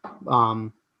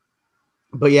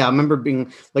 But yeah, I remember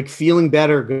being like, Feeling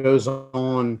Better goes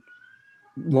on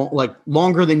like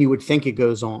longer than you would think it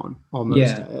goes on,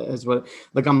 almost as what,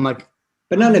 like, I'm like,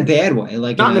 but not in a bad way,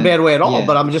 like not in a bad way at all.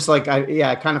 But I'm just like,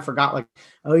 I kind of forgot, like,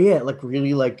 oh yeah, like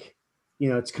really, like,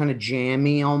 it's kind of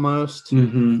jammy almost.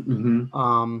 Mm-hmm,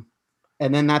 mm-hmm.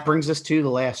 And then that brings us to the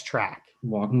last track,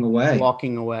 Walking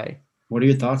Away. What are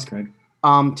your thoughts, Greg?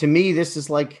 To me, this is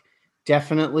like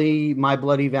definitely My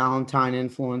Bloody Valentine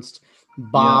influenced.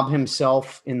 Bob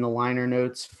himself in the liner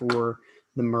notes for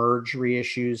the Merge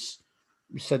reissues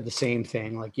said the same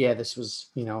thing. Like, yeah, this was,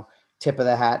 tip of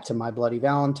the hat to My Bloody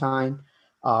Valentine.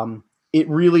 It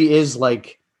really is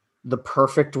like the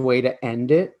perfect way to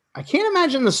end it. I can't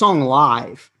imagine the song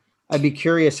live. I'd be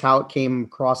curious how it came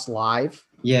across live.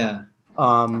 Yeah.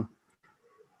 And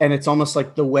it's almost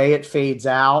like the way it fades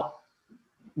out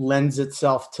lends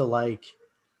itself to like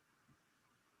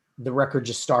the record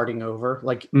just starting over.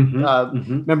 Like,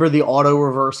 remember the auto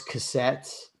reverse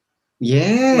cassettes?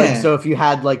 Yeah. Like, so if you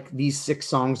had like these 6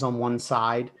 songs on one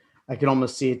side, I could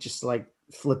almost see it just like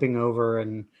flipping over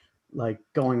and like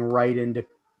going right into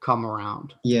Come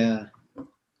Around. Yeah.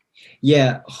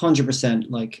 Yeah,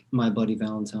 100% like My Bloody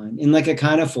Valentine. In like a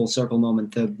kind of full circle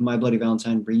moment, the My Bloody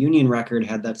Valentine reunion record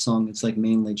had that song. It's like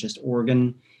mainly just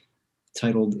organ,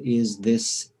 titled Is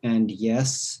This and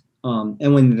Yes.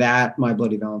 And when that My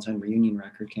Bloody Valentine reunion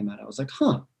record came out, I was like,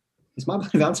 is My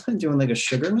Bloody Valentine doing like a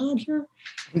sugar nod here?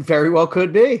 Very well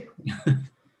could be.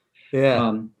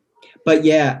 Yeah. But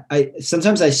yeah,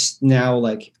 sometimes now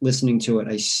like listening to it,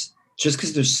 just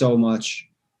because there's so much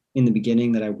in the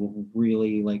beginning that I will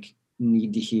really like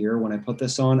need to hear when I put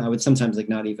this on. I would sometimes like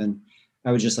not even,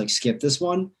 I would just like skip this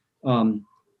one.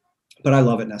 But I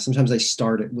love it now. Sometimes I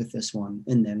start it with this one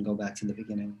and then go back to the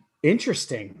beginning.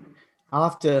 Interesting.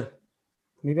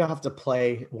 Maybe I'll have to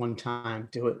play one time,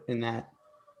 do it in that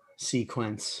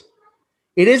sequence.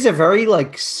 It is a very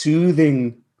like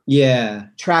soothing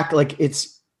track. Like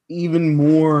it's even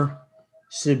more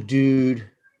subdued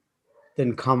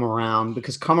than Come Around,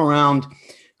 because Come Around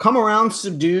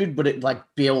subdued, but it like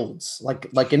builds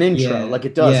like an intro, like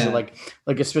it does. So like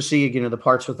especially the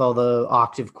parts with all the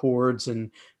octave chords and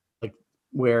like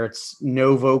where it's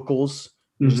no vocals,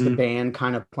 just the band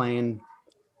kind of playing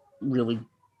really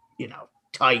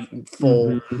tight and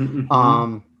full.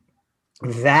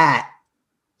 That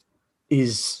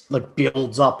is like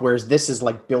builds up, whereas this is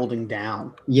like building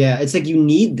down. Yeah, it's like you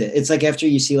need that. It's like after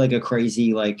you see like a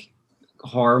crazy like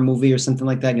horror movie or something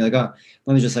like that, and you're like, oh,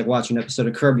 let me just like watch an episode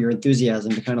of Curb Your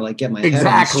Enthusiasm to kind of like get my head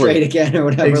on straight again or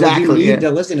whatever. Like you need to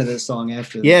listen to this song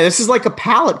after this. Yeah, this is like a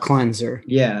palate cleanser.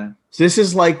 Yeah. So this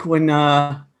is like when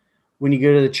you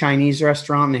go to the Chinese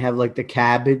restaurant and they have like the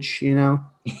cabbage, You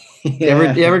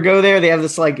ever go there? They have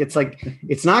this like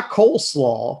it's not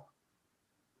coleslaw.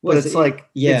 But it's like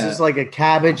it's just like a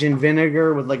cabbage and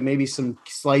vinegar with like maybe some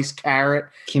sliced carrot.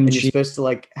 Kimchi. And you're supposed to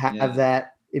like have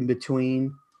that in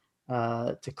between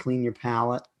to clean your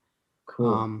palate.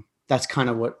 Cool. That's kind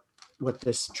of what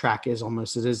this track is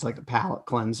almost. It is like a palate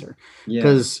cleanser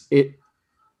because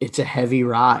it's a heavy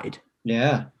ride.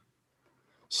 Yeah.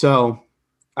 So,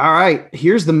 all right,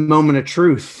 here's the moment of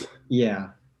truth. Yeah.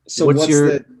 So what's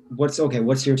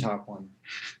your top one?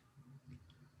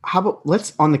 How about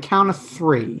let's on the count of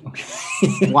 3.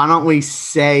 Okay. Why don't we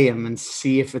say them and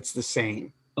see if it's the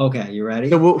same? Okay, you ready?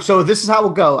 So this is how we'll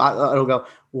go. It'll go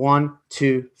 1,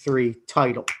 2, 3.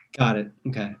 Title. Got it.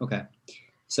 Okay.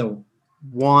 So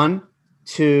 1,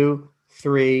 2,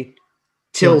 3.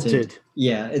 Tilted.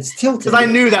 Yeah, it's Tilted. Because I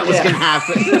knew that was going to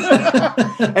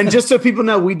happen. And just so people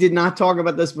know, we did not talk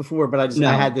about this before, but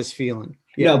I had this feeling.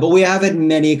 Yeah. No, but we have had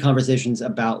many conversations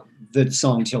about the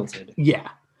song Tilted. Yeah.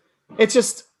 It's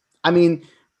just,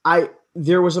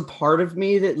 there was a part of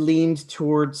me that leaned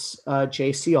towards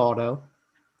JC Auto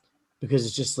because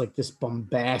it's just like this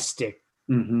bombastic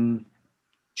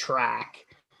track.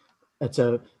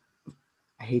 I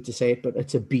hate to say it, but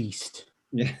it's a beast.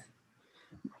 Yeah.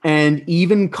 And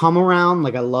even Come Around,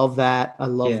 like I love that. I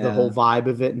love the whole vibe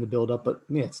of it and the build up, but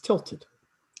it's Tilted.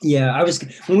 Yeah,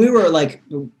 when we were like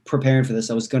preparing for this,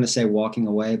 I was going to say Walking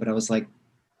Away, but I was like,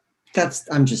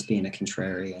 I'm just being a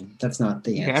contrarian. That's not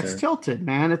the answer. Yeah, it's Tilted,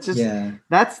 man. It's just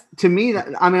that's to me.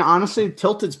 Honestly,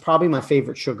 Tilted's probably my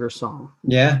favorite Sugar song.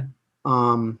 Yeah.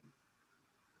 And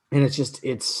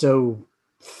it's so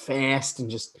fast and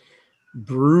just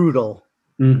brutal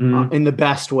in the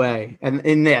best way. And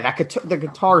in there, the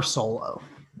guitar solo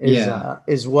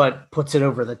is what puts it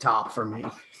over the top for me,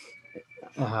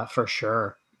 for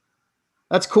sure.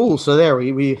 That's cool. So there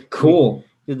we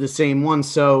did the same one.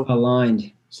 So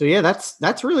aligned. So yeah,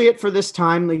 that's really it for this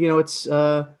time. It's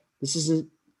this is a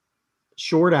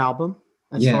short album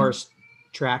as far as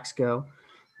tracks go,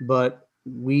 but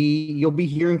you'll be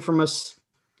hearing from us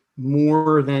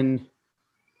more than.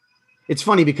 It's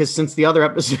funny because since the other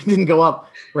episode didn't go up,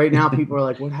 right now people are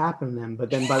like, "What happened then?" But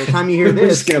then by the time you hear this, we're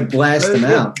just gonna blast them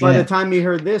out. By the time you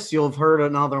heard this, you'll have heard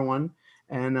another one,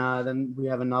 and then we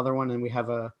have another one, and we have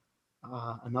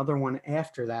another one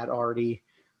after that already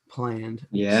planned.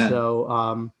 Yeah.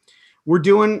 So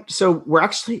we're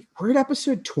at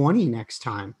episode 20 next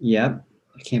time. Yep.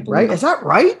 I can't believe it. Is that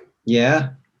right?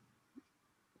 Yeah.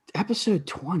 Episode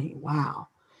 20. Wow.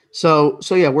 So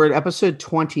yeah, we're at episode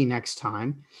 20 next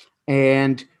time,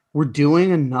 and we're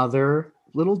doing another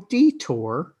little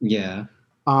detour. Yeah.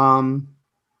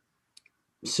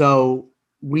 So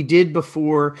we did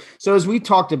before. So as we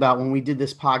talked about when we did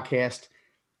this podcast,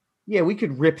 we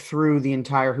could rip through the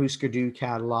entire Husker Du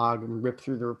catalog and rip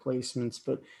through the replacements,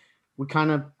 but we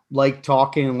kind of like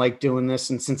talking and like doing this.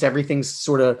 And since everything's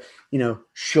sort of,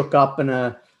 shook up in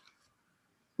a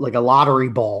lottery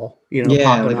ball, like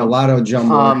up. A lotto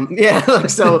jumbo.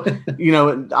 So,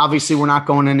 obviously we're not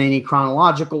going in any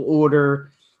chronological order,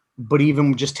 but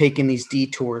even just taking these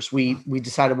detours, we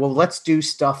decided, well, let's do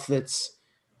stuff that's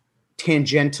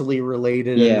tangentially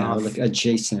related enough. Like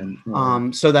adjacent.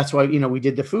 So that's why we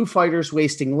did the Foo Fighters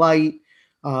Wasting Light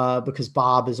because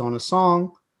Bob is on a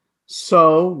song.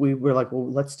 So we were like,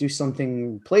 well, let's do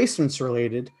something replacements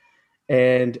related,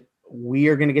 and we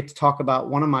are going to get to talk about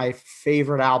one of my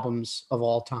favorite albums of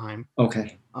all time.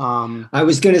 Okay. I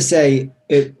was gonna say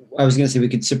we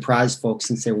could surprise folks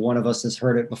and say one of us has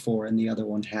heard it before and the other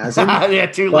one hasn't. Yeah,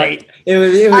 too late.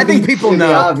 I think people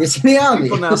know. Obvious.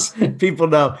 People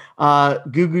know.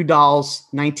 Goo Goo Dolls'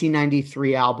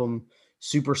 1993 album,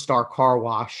 Superstar Car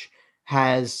Wash,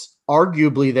 has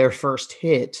arguably their first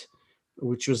hit,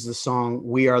 which was the song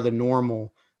 "We Are the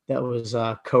Normal," that was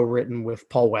co-written with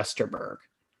Paul Westerberg.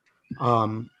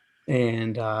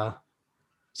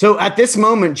 So at this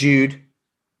moment, Jude,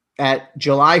 at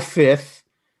July 5th,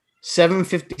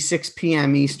 7:56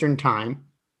 p.m. Eastern Time.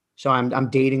 So I'm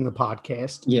dating the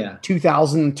podcast. Yeah.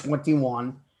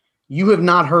 2021. You have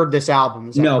not heard this album,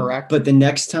 is that correct? But the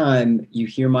next time you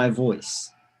hear my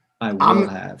voice, I will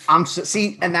have.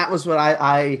 And that was what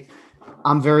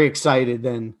I'm very excited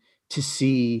then to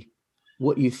see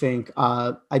what you think.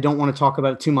 I don't want to talk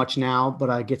about it too much now,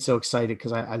 but I get so excited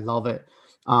because I love it.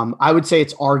 I would say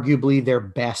it's arguably their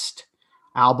best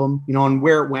album, and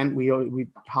where it went, we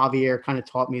Javier kind of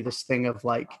taught me this thing of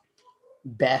like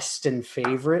best and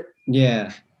favorite.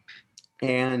 Yeah.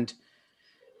 And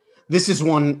this is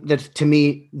one that, to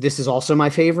me, this is also my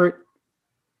favorite,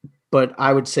 but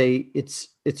I would say it's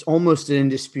almost an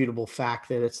indisputable fact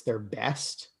that it's their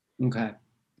best. Okay.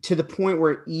 To the point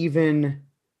where even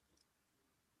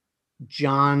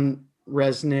John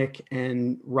Resnick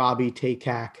and Robbie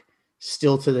Takak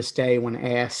still to this day, when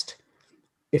asked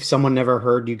if someone never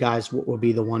heard you guys, what would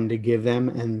be the one to give them?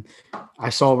 And I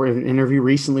saw an interview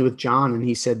recently with John, and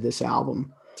he said this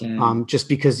album, just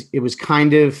because it was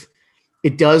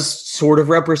it does sort of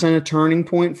represent a turning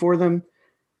point for them.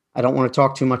 I don't want to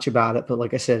talk too much about it, but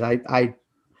like I said,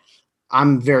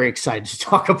 I'm very excited to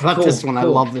talk about this one. Cool. I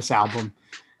love this album.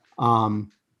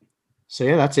 So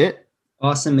yeah, that's it.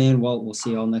 Awesome, man. Well, we'll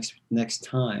see you all next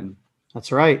time.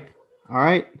 That's right. All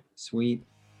right. Sweet.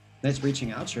 Nice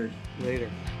reaching out, Sherd. Later.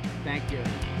 Thank you.